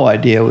had no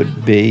idea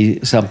would be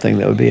something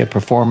that would be a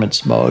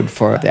performance mode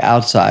for the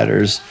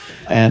outsiders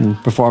and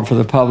perform for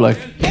the public.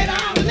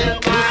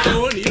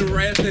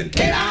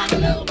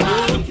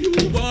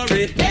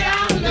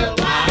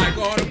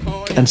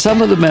 And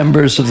some of the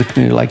members of the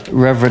community, like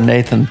Reverend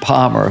Nathan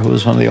Palmer, who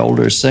was one of the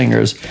older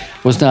singers,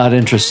 was not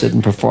interested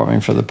in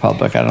performing for the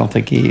public. I don't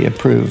think he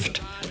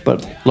approved.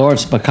 But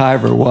Lawrence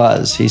McIver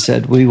was. He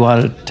said, we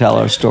want to tell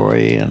our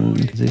story.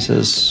 And he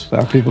says,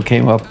 our people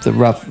came up the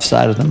rough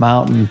side of the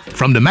mountain.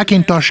 From the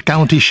McIntosh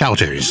County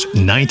Shouters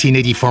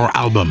 1984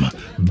 album,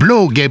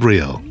 Blow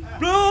Gabriel.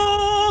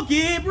 Blow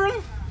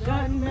Gabriel,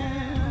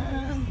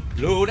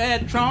 blow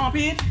that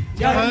trumpet,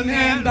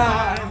 judgment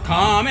by.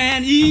 Calm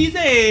and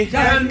easy,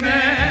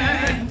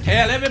 judgment.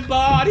 Tell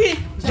everybody,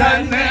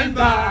 judgment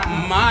by.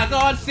 My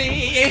God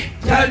say,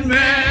 judgment.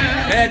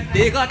 That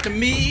they got to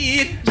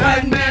meet,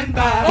 judgment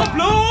by. Oh,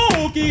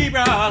 blow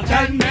Gabriel,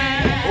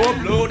 judgment. Oh,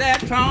 blow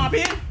that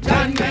trumpet,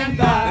 judgment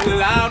by.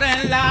 Loud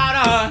and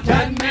louder,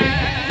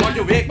 judgment. Want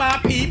to wake my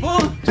people,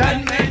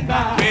 judgment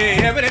by.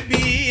 Wherever it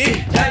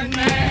be,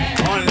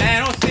 judgment. On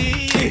land or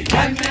sea,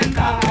 judgment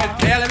by. And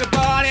tell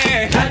everybody,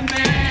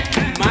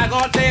 judgment. My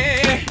God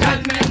say,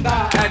 judgment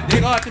by. That they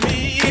got to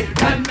meet,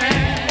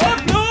 judgment. Oh,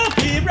 blow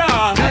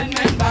Gabriel,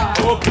 judgment by.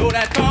 Oh, blow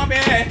that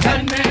trumpet,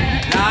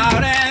 judgment.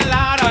 Loud and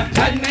louder,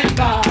 judgment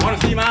by. Wanna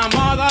see my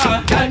mother,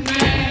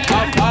 judgment.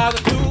 My father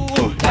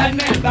too,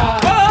 judgment by.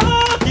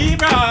 Oh,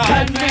 Gabriel,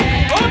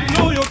 judgment. Oh,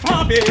 blow your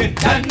trumpet,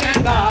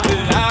 judgment by.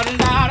 Loud and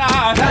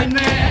louder,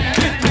 judgment.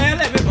 Just tell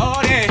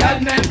everybody,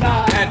 judgment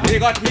by. That they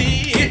got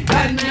me,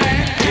 judgment.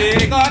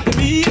 They got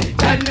me,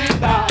 judgment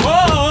by.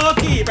 Oh,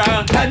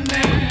 Gabriel,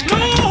 judgment.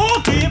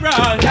 Blow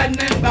Gabriel,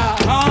 judgment by.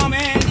 Come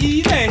and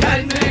easy,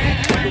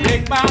 judgment.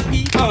 Wake my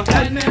people,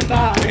 judgment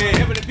by.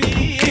 Wherever it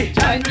be,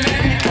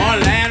 judgment. On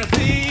land or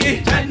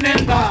sea,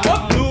 judgment by.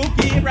 Oh, blow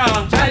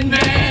Gabriel,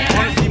 judgment.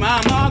 Wanna see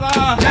my mother,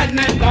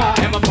 judgment by.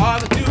 And my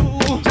father too,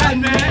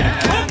 judgment.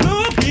 Oh,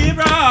 blow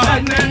Gabriel,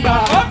 judgment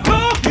by. Oh,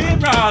 blow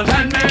Gabriel,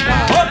 judgment by.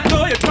 Oh,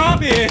 blow your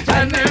trumpet,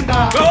 judgment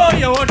by. Blow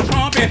your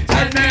trumpet,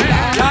 judgment.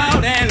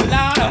 Loud and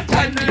louder,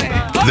 judgment.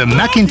 The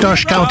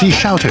McIntosh County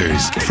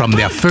Shouters from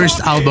their first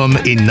album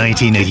in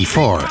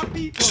 1984.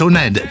 So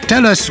Ned,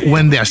 tell us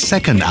when their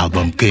second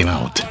album came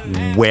out.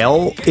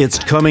 Well, it's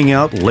coming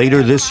out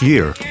later this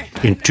year,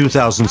 in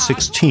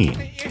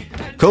 2016.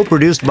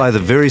 Co-produced by the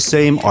very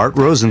same Art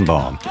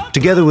Rosenbaum,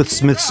 together with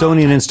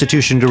Smithsonian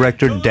Institution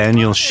director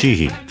Daniel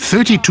Sheehy.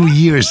 32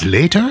 years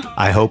later?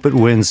 I hope it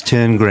wins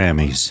 10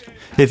 Grammys.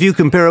 If you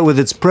compare it with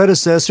its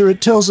predecessor,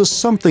 it tells us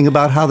something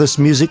about how this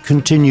music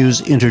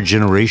continues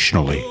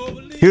intergenerationally.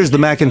 Here's the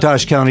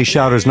McIntosh County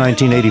Shouters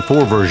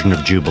 1984 version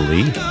of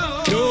Jubilee.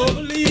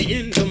 Jubilee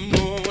in the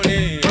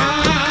morning.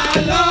 My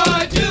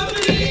Lord,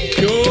 Jubilee.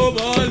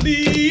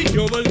 Jubilee,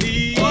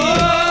 Jubilee.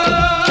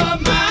 Oh,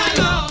 my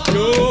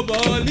Lord.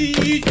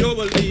 Jubilee,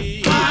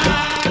 Jubilee.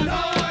 My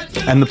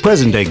Lord. And the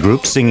present-day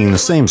group singing the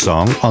same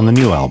song on the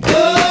new album.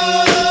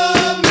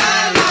 Oh,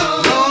 my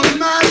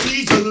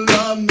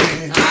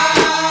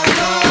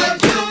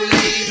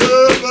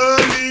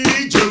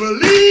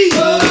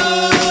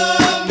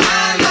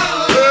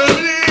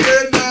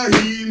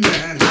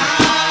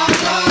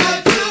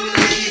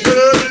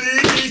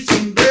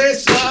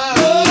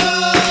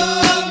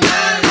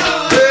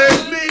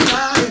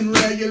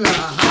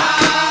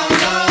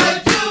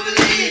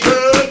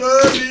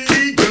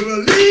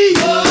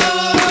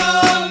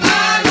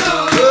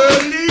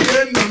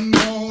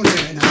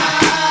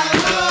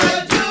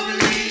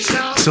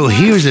So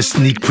here's a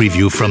sneak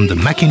preview from the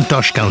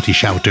McIntosh County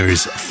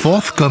Shouters'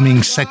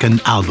 forthcoming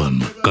second album,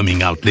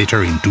 coming out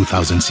later in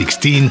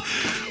 2016,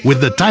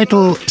 with the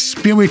title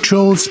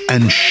Spirituals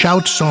and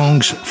Shout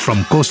Songs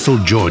from Coastal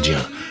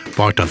Georgia,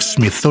 part of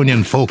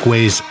Smithsonian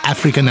Folkway's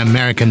African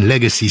American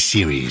Legacy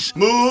series.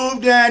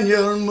 Move,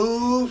 Daniel,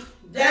 move.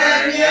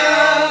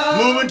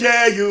 Daniel. Move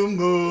until you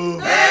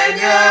move.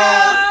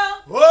 Daniel.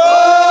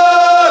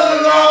 Oh,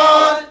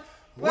 Lord,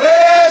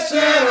 where's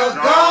Santa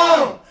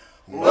gone?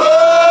 Oh,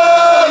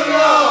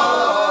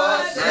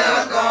 Lord,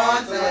 Santa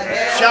gone to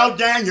hell. Shout,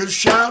 Daniel,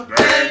 shout.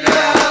 Daniel.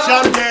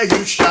 Shout,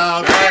 Daniel,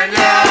 shout. Daniel.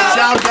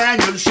 Shout,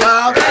 Daniel,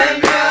 shout.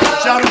 Daniel.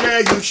 Shout,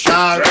 Daniel,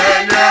 shout.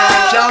 Daniel.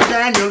 Shout,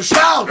 Daniel,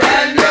 shout.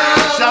 Daniel.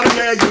 Shout,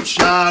 Daniel,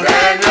 shout.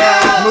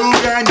 Daniel.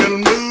 Move, Daniel,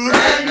 move.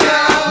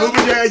 Daniel. Move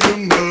until you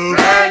move.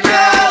 Daniel.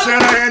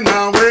 Santa in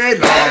my way,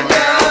 Lord.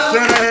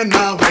 Santa in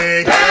my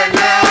way.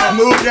 Daniel.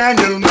 Move,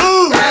 Daniel,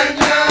 move.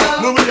 Daniel.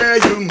 Move until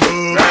you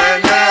move.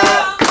 Daniel.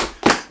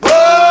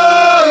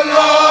 Oh,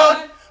 Lord,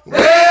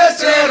 where's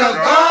Santa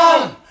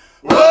gone?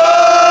 Oh,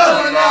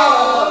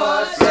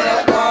 Lord,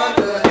 Santa gone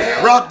to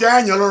hell. Rock,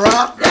 Daniel,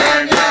 rock.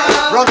 Daniel.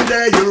 Rock,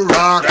 Daniel,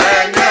 rock.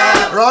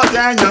 Daniel. Rock,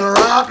 Daniel,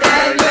 rock.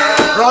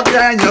 Daniel. Rock,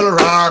 Daniel,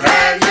 rock.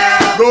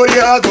 Daniel. Go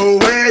the other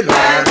way, Lord.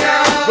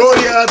 Daniel. Go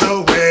the other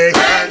way.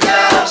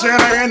 Daniel.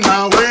 Santa in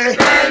my way.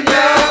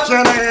 Daniel.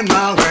 Santa in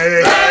my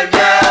way.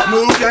 Daniel.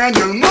 Move,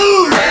 Daniel,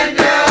 move.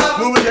 Daniel.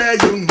 Move it there,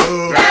 you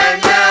move.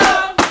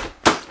 Daniel.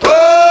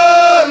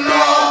 Oh,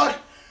 Lord,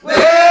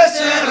 where's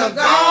Santa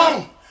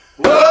gone?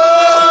 Oh,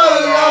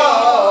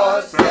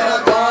 Lord,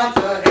 Santa gone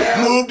to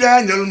hell. Move,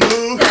 Daniel,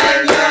 move.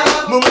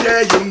 Daniel. Move it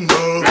there, you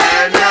move.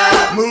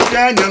 Daniel. Move,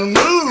 Daniel,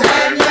 move.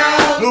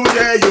 Daniel. Move it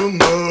there, you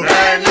move.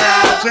 Daniel.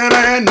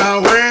 Santa in my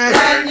way.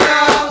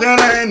 Daniel.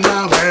 Santa in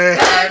my way.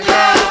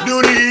 Daniel.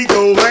 Do the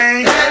eagle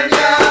wing.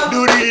 Daniel. Do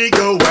the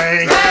eagle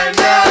wing.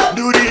 Daniel.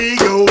 Do the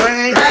eagle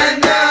wing.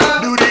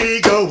 Daniel. Do the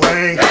eagle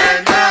wing.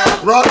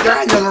 Daniel. Rock,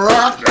 Daniel,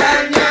 rock.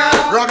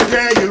 Daniel. Rock it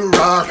there, you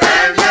rock.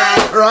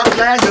 Daniel. Rock,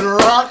 Daniel,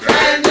 rock.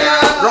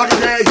 Daniel. Rock it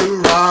there,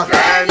 you rock.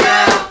 Daniel.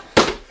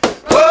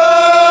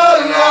 Oh,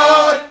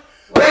 Lord,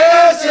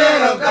 where's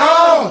Santa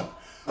gone?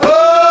 Oh,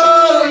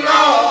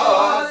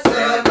 Lord,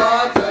 Santa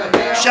gone to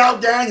hell.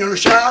 Shout, Daniel,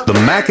 shout. The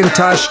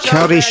McIntosh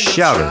County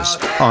Shouters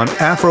on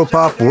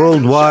Afropop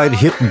Worldwide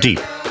Hip Deep.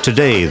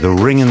 Today, the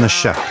ring and the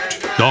shout.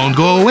 Don't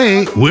go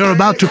away, we're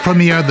about to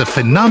premiere the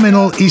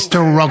phenomenal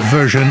Easter rock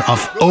version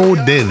of Oh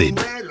David.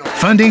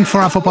 Funding for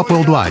Afropop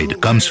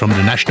Worldwide comes from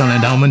the National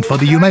Endowment for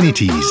the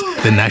Humanities,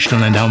 the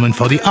National Endowment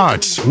for the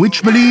Arts,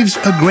 which believes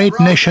a great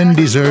nation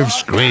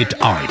deserves great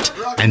art,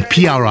 and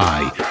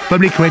PRI,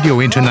 Public Radio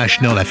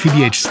International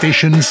affiliate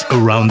stations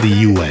around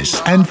the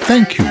US. And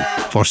thank you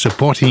for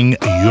supporting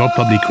your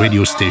public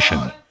radio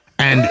station.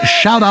 And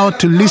shout out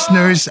to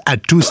listeners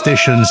at two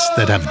stations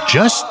that have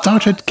just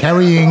started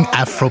carrying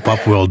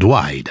Afropop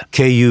worldwide.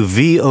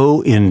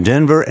 KUVO in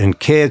Denver and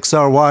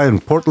KXRY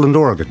in Portland,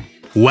 Oregon.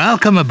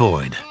 Welcome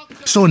aboard.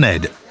 So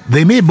Ned,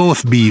 they may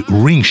both be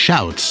ring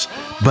shouts,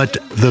 but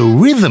the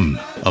rhythm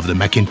of the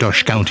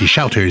McIntosh County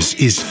Shouters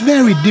is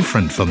very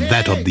different from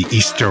that of the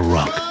Easter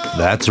Rock.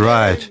 That's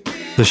right.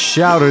 The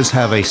Shouters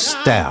have a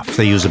staff.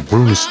 They use a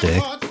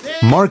broomstick,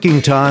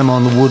 marking time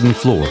on the wooden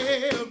floor.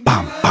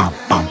 Bam, bam,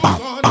 bam,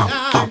 bam, bam,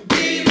 bam.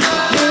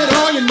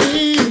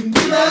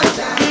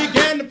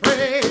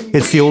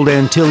 It's the old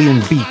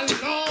Antillean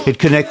beat. It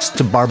connects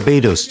to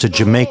Barbados, to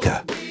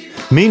Jamaica.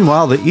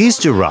 Meanwhile, the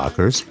Easter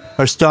Rockers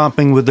are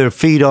stomping with their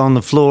feet on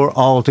the floor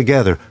all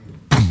together.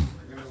 Boom,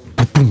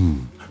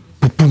 boom,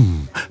 boom,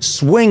 boom,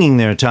 swinging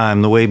their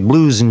time the way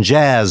blues and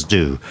jazz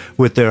do,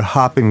 with their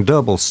hopping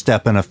double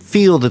step in a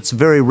feel that's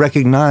very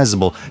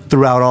recognizable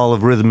throughout all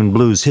of rhythm and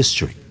blues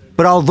history.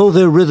 But although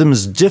their rhythm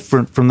is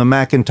different from the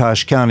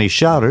McIntosh County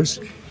Shouters,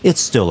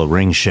 it's still a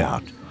ring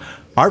shout.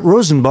 Art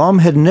Rosenbaum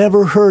had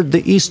never heard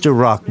the Easter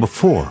Rock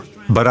before,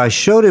 but I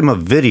showed him a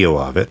video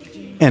of it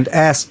and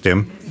asked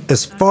him,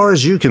 as far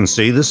as you can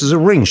see, this is a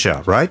ring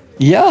shout, right?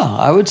 Yeah,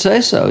 I would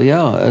say so,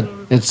 yeah.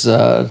 It's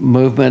a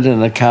movement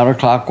in a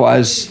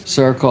counterclockwise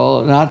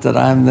circle. Not that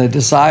I'm the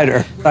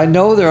decider. I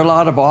know there are a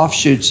lot of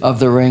offshoots of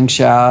the ring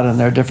shout, and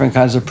there are different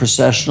kinds of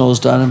processionals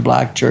done in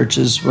black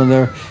churches when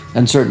they're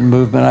in certain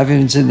movement. I've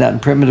even seen that in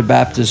primitive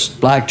Baptist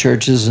black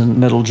churches in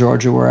middle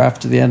Georgia, where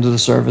after the end of the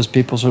service,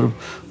 people sort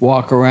of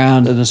walk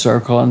around in a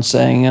circle and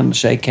sing and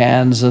shake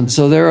hands. And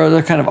so there are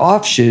other kind of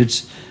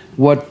offshoots.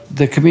 What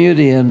the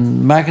community in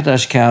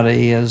McIntosh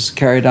County has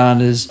carried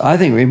on is, I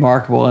think,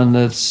 remarkable, and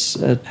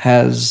it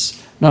has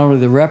not only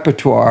the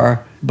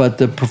repertoire, but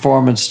the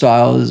performance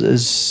style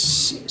is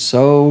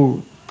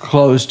so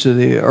close to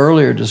the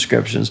earlier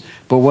descriptions.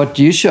 But what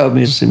you showed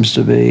me seems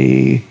to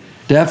be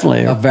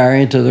definitely a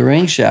variant of the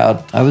ring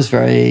shout. I was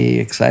very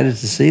excited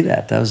to see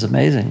that. That was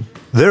amazing.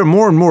 There are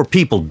more and more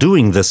people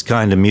doing this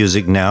kind of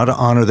music now to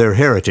honor their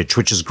heritage,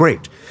 which is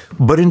great.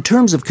 But in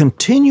terms of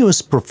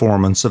continuous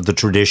performance of the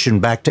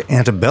tradition back to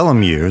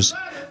antebellum years,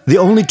 the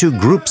only two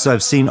groups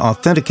I've seen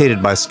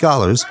authenticated by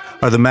scholars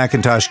are the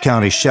McIntosh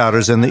County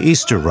Shouters and the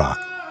Easter Rock.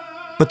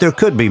 But there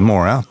could be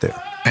more out there.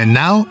 And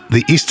now,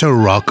 the Easter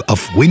Rock of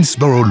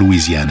Winsboro,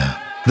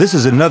 Louisiana. This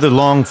is another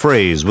long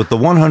phrase with the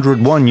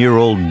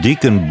 101-year-old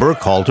Deacon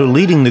Burkhalter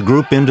leading the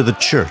group into the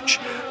church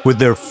with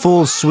their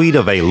full suite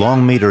of a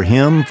long-meter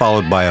hymn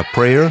followed by a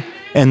prayer.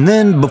 And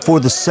then,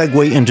 before the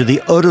segue into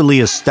the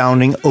utterly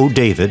astounding O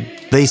David,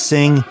 they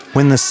sing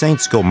When the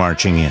Saints Go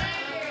Marching In,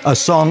 a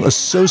song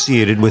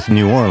associated with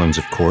New Orleans,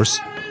 of course,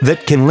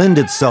 that can lend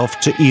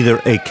itself to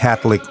either a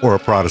Catholic or a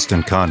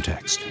Protestant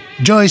context.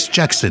 Joyce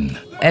Jackson.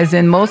 As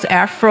in most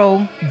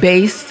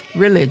Afro-based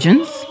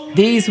religions,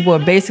 these were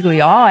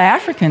basically all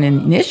African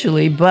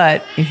initially,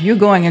 but if you're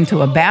going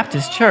into a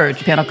Baptist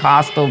church,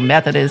 Pentecostal,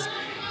 Methodist,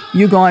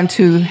 you're going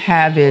to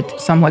have it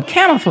somewhat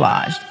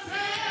camouflaged.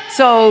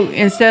 So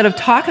instead of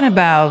talking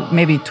about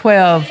maybe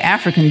 12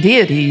 African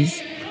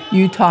deities,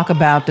 you talk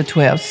about the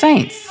 12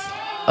 saints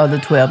or the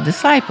 12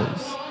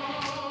 disciples.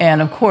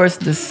 And of course,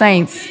 the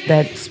saints,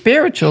 that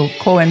spiritual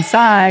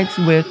coincides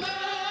with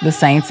the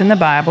saints in the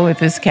Bible,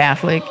 if it's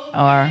Catholic,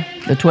 or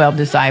the 12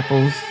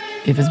 disciples,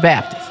 if it's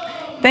Baptist.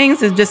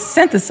 Things are just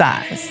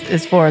synthesized,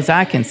 as far as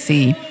I can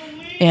see,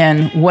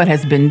 in what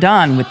has been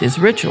done with this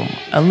ritual.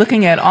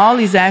 Looking at all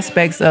these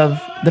aspects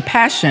of the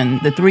Passion,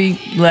 the 3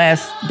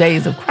 last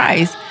days of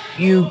Christ,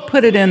 you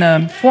put it in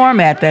a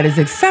format that is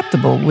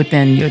acceptable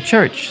within your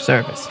church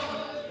service.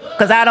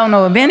 Because I don't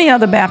know of any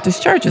other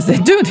Baptist churches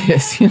that do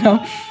this, you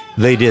know.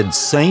 They did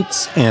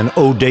Saints and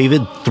O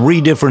David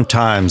 3 different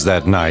times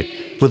that night,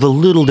 with a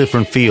little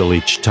different feel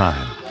each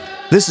time.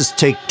 This is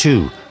take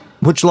 2,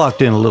 which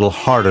locked in a little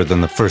harder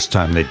than the first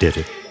time they did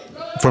it.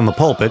 From the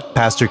pulpit,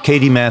 Pastor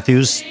Katie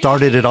Matthews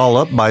started it all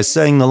up by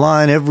saying the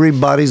line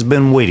everybody's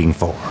been waiting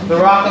for. The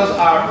Rockers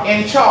are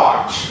in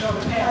charge.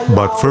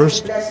 But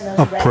first,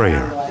 a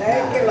prayer.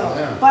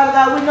 Father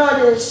God, we know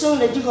that as soon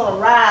that you're going to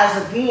rise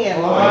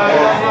again, Lord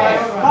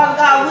God. Father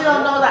God, we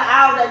don't know the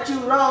hour that you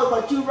rose,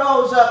 but you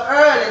rose up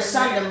early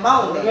Sunday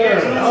morning.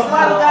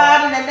 Father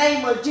God, in the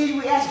name of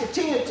Jesus, we ask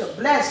continue to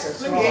bless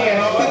us, Lord.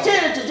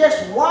 Continue to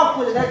just walk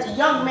with us as the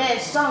young man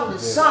sung the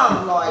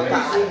song, Lord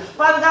God.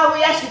 Father God,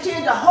 we ask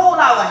continue to hold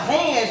our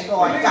hands,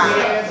 Lord God,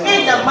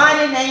 in the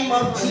mighty name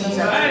of Jesus.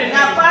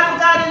 Now, Father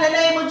God, in the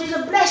name of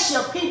Jesus, bless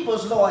your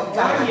peoples, Lord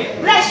God.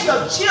 Bless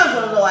your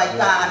children, Lord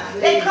God.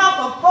 They come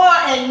from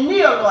far and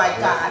near, Lord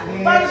God.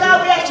 Father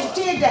God, we ask you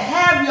continue to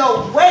have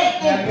your way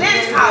in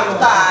this house,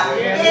 God,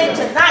 and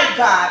tonight,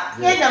 God,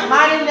 in the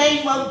mighty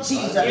name of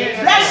Jesus.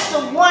 Bless the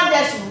one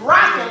that's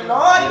rocking,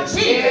 Lord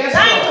Jesus.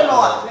 Thank you,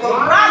 Lord, for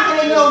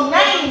rocking in your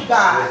name,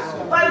 God.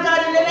 Father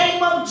God, in the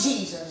name of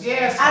Jesus,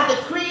 I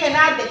decree and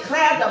I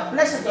declare the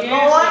blessing of the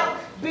Lord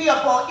be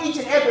upon each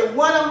and every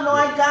one of them,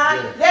 Lord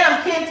God. Let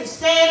them begin to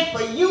stand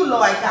for you,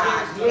 Lord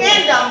God,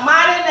 in the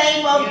mighty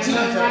name of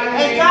Jesus.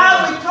 And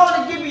God, we're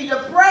going to give you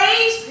the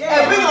praise,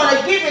 and we're going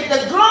to give it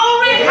the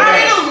glory,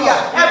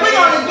 hallelujah, and we're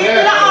going to give you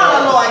the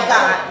honor, Lord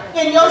God,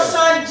 in your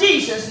Son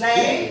Jesus'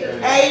 name.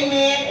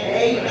 Amen and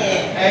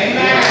amen.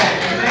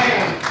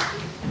 Amen.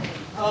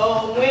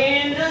 Oh,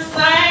 when the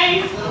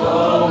saints,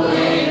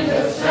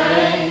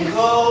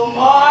 go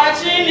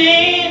marching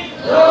in,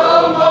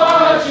 go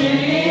marching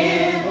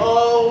in.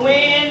 Oh,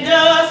 when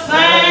the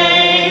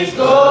saints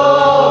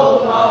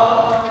go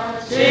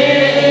marching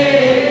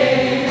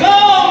in,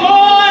 go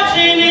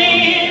marching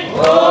in.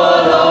 Oh,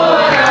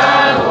 Lord,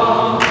 I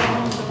want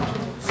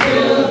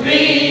to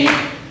be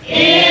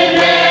in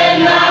their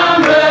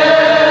number.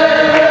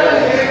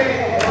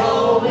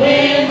 Oh,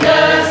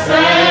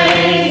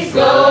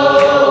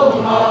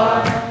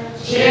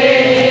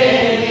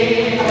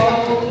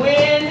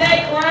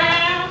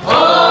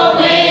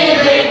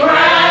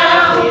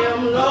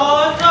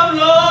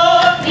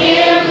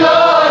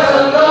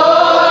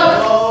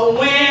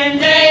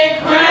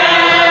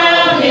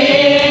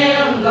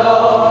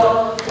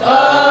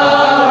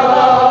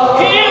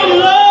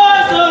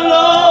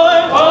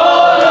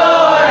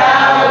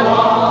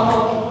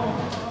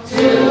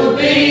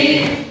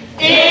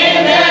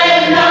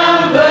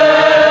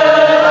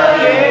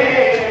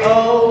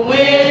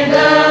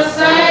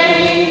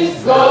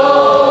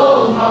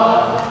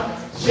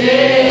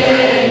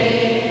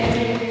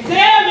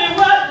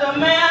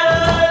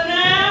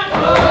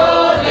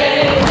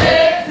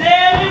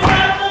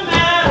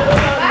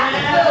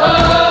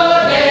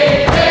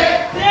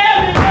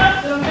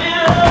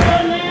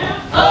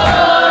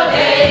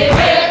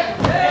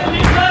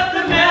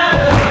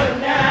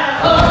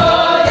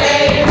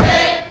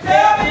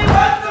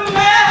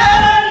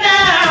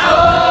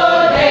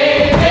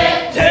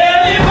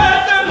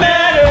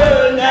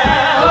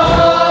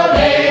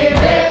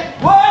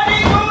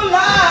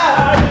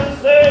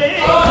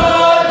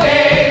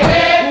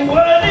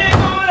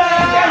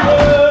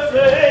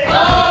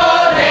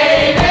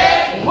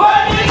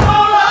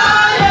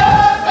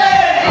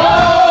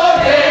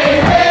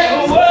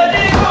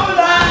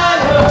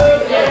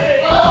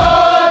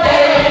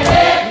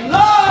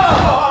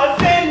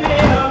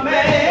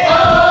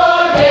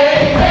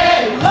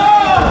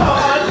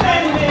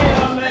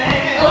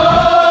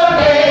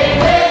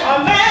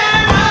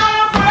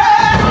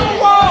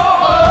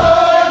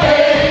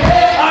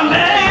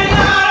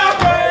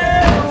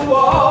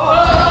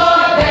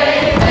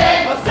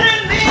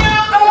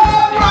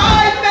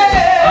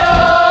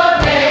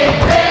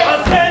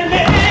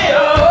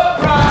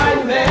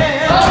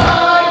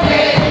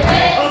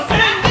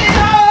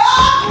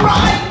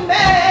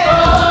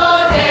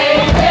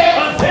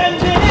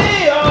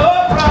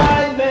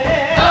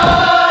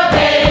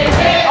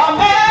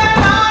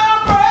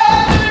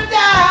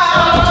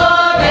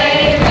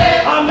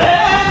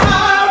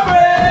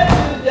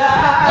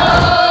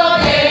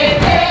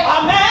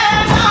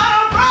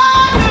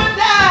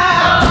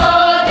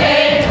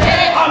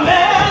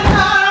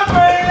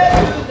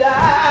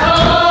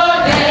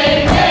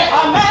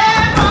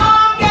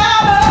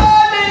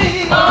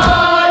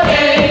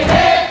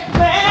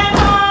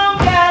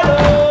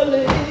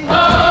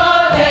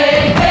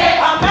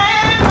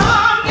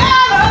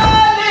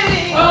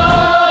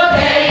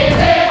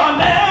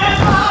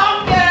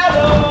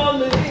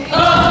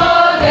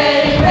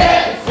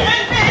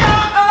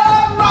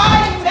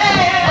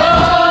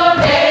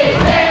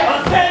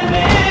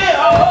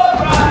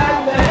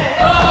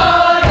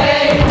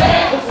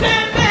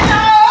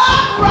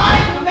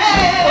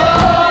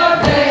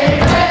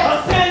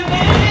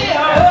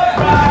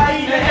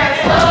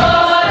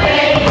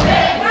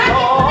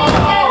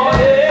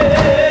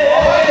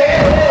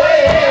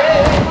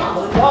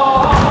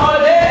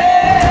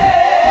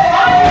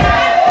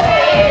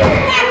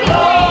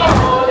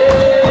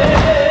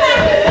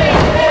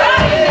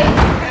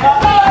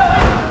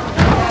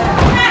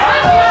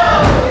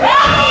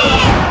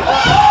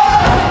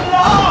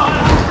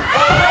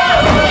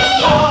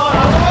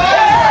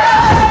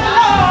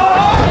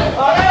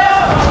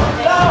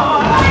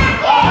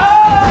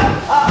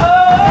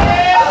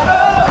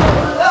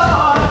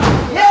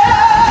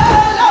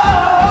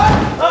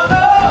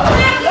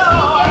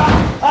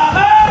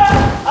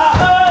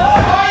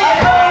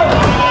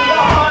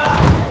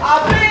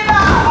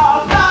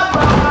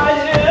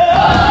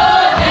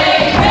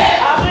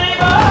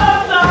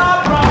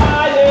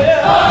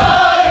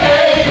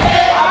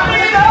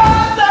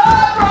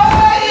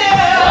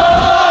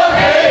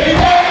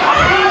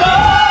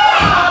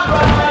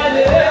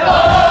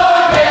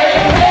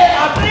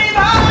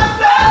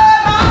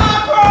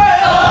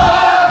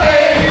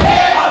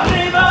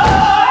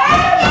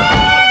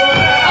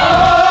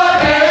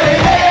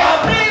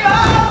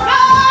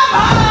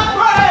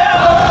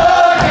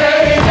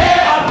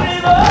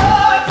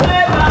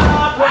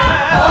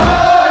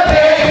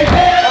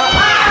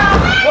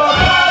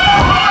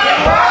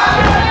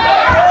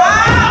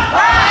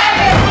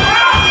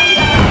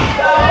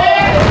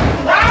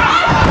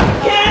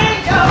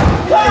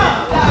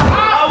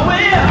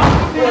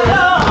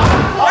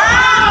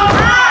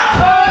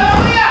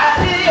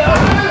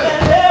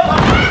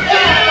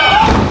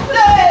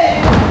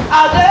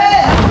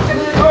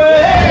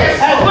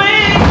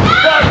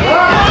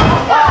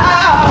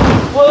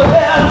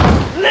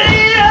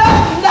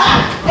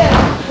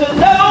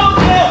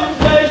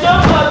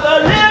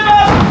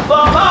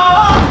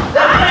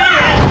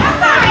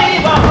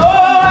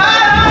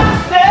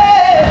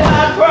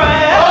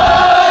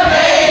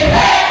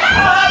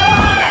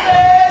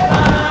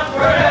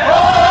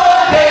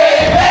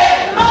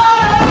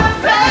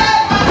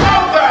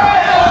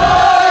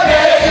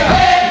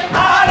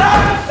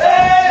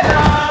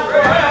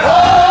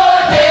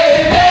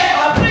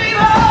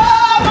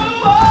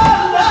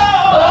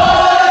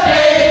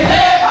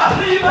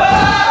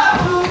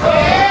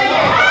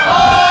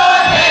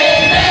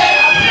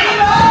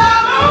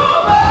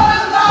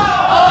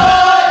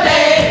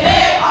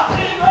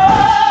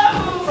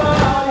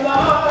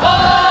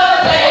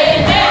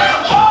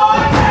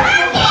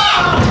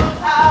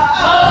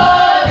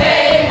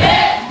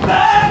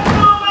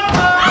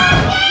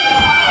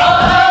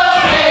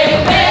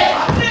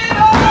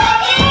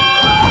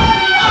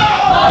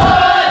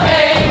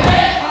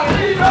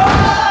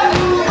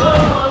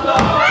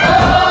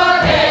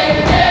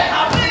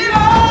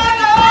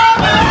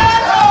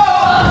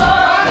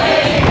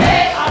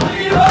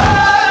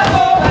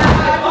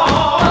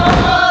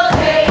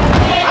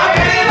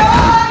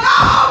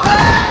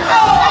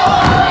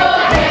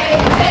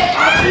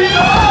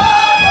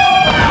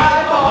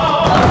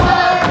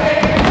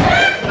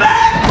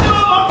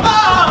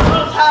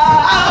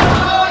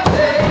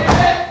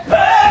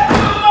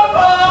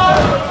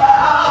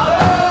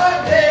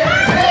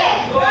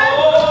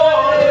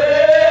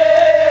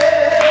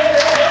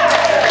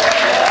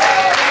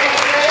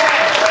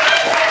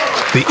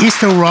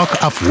 Easter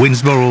Rock of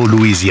Winsboro,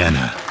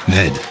 Louisiana.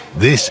 Ned,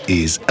 this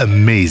is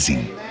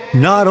amazing.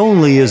 Not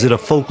only is it a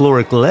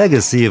folkloric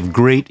legacy of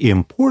great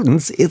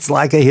importance, it's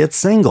like a hit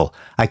single.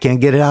 I can't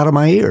get it out of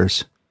my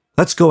ears.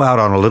 Let's go out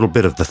on a little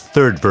bit of the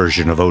third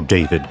version of Oh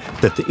David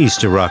that the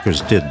Easter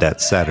Rockers did that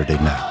Saturday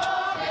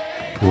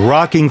night.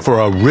 Rocking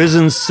for a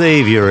risen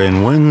Savior in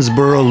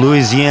Winsboro,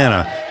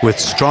 Louisiana, with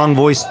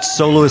strong-voiced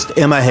soloist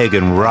Emma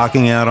Hagen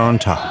rocking out on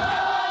top.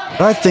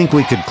 I think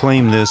we could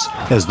claim this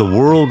as the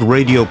world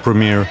radio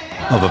premiere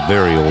of a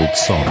very old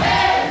song.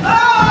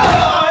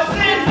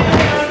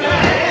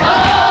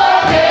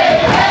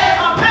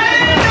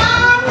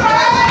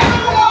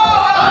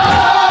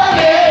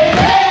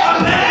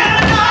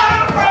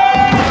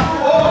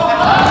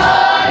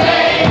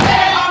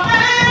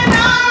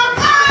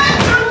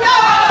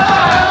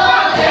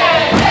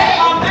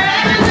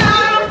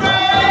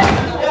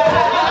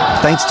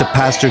 Thanks to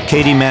Pastor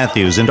Katie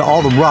Matthews and to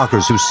all the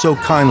rockers who so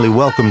kindly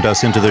welcomed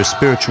us into their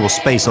spiritual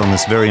space on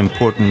this very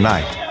important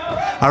night.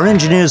 Our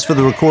engineers for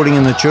the recording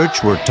in the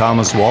church were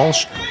Thomas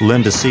Walsh,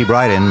 Linda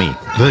Seabright, and me.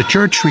 The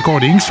church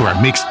recordings were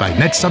mixed by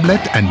Ned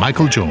Sublette and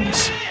Michael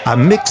Jones. I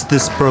mixed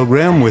this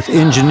program with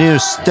engineer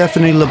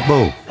Stephanie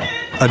LeBeau.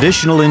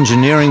 Additional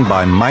engineering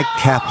by Mike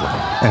Kaplan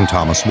and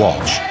Thomas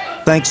Walsh.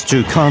 Thanks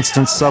to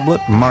Constance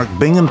Sublette, Mark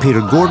Bingham,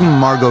 Peter Gordon,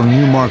 Margot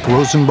Newmark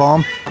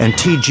Rosenbaum, and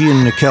T.G.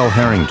 and Nicole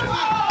Harrington.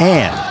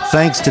 And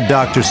thanks to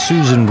Dr.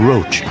 Susan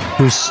Roach,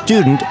 whose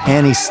student,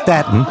 Annie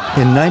Staton,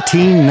 in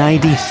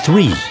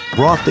 1993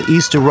 brought the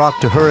Easter Rock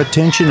to her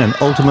attention and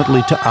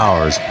ultimately to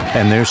ours,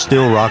 and they're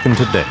still rocking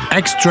today.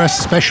 Extra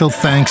special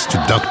thanks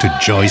to Dr.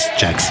 Joyce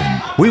Jackson.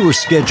 We were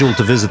scheduled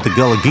to visit the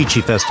Gullah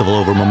Geechee Festival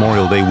over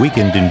Memorial Day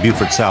weekend in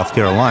Beaufort, South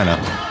Carolina.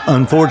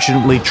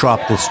 Unfortunately,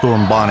 Tropical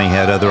Storm Bonnie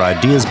had other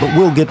ideas, but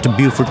we'll get to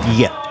Beaufort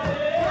yet.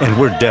 And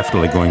we're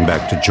definitely going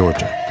back to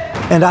Georgia.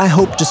 And I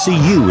hope to see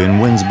you in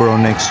Winsboro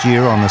next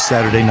year on the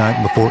Saturday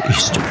night before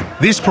Easter.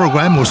 This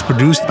program was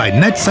produced by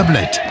Ned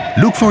Sublette.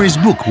 Look for his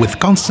book with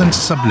Constance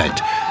Sublette,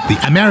 The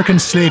American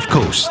Slave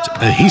Coast,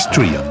 A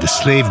History of the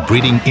Slave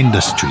Breeding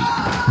Industry.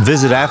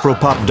 Visit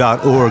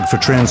afropop.org for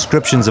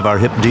transcriptions of our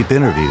Hip Deep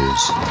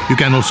interviews. You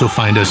can also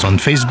find us on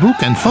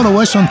Facebook and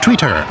follow us on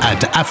Twitter at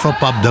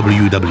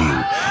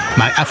AfropopWW.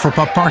 My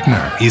Afropop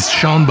partner is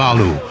Sean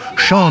Barlow.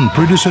 Sean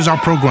produces our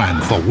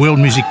program for World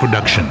Music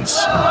Productions.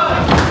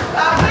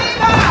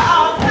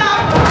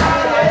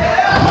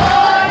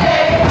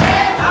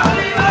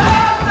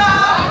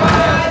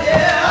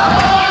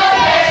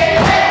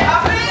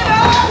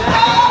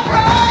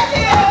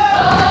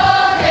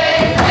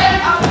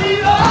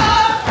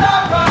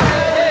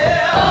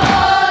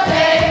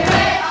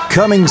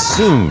 Coming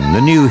soon,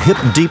 the new Hip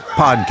Deep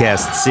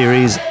podcast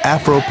series,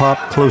 Afropop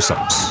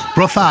Close-Ups.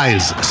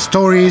 Profiles,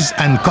 stories,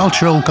 and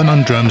cultural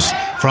conundrums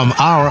from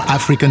our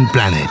African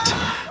planet.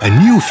 A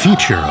new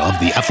feature of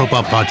the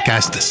Afropop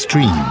podcast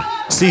stream.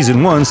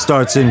 Season 1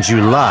 starts in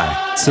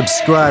July.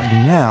 Subscribe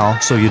now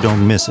so you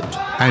don't miss it.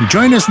 And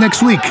join us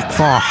next week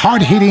for a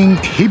hard-hitting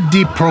Hip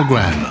Deep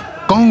program,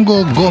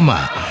 Congo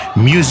Goma,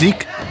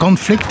 Music,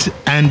 Conflict,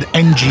 and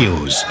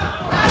NGOs.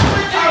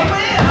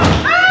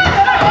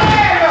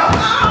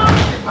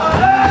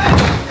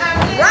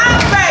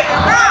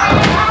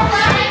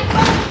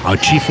 Our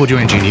chief audio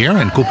engineer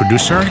and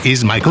co-producer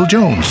is Michael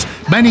Jones.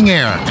 Banning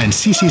Air and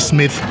CC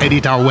Smith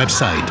edit our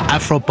website,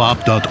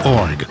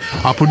 afropop.org.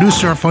 Our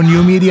producer for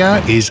new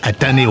media is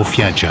Atane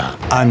Ofiaja.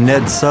 I'm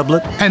Ned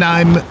Sublette. And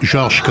I'm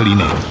Georges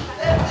Collinet.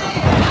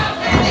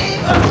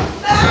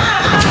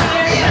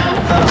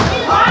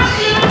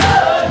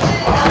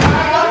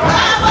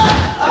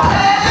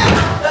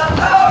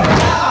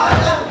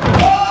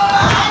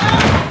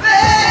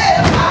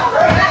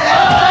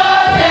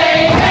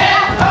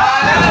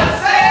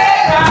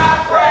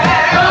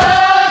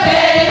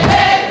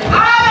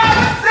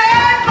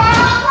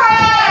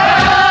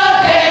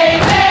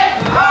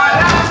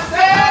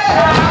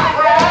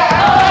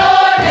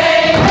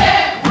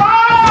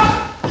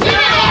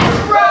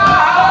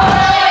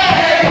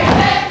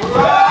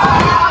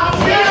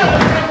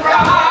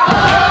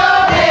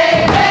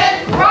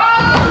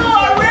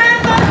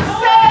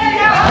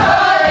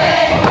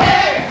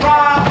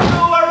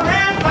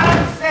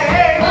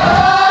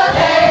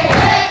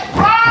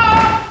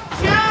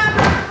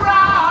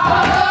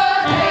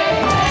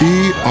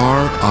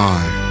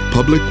 PRI,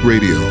 Public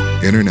Radio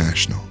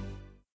International.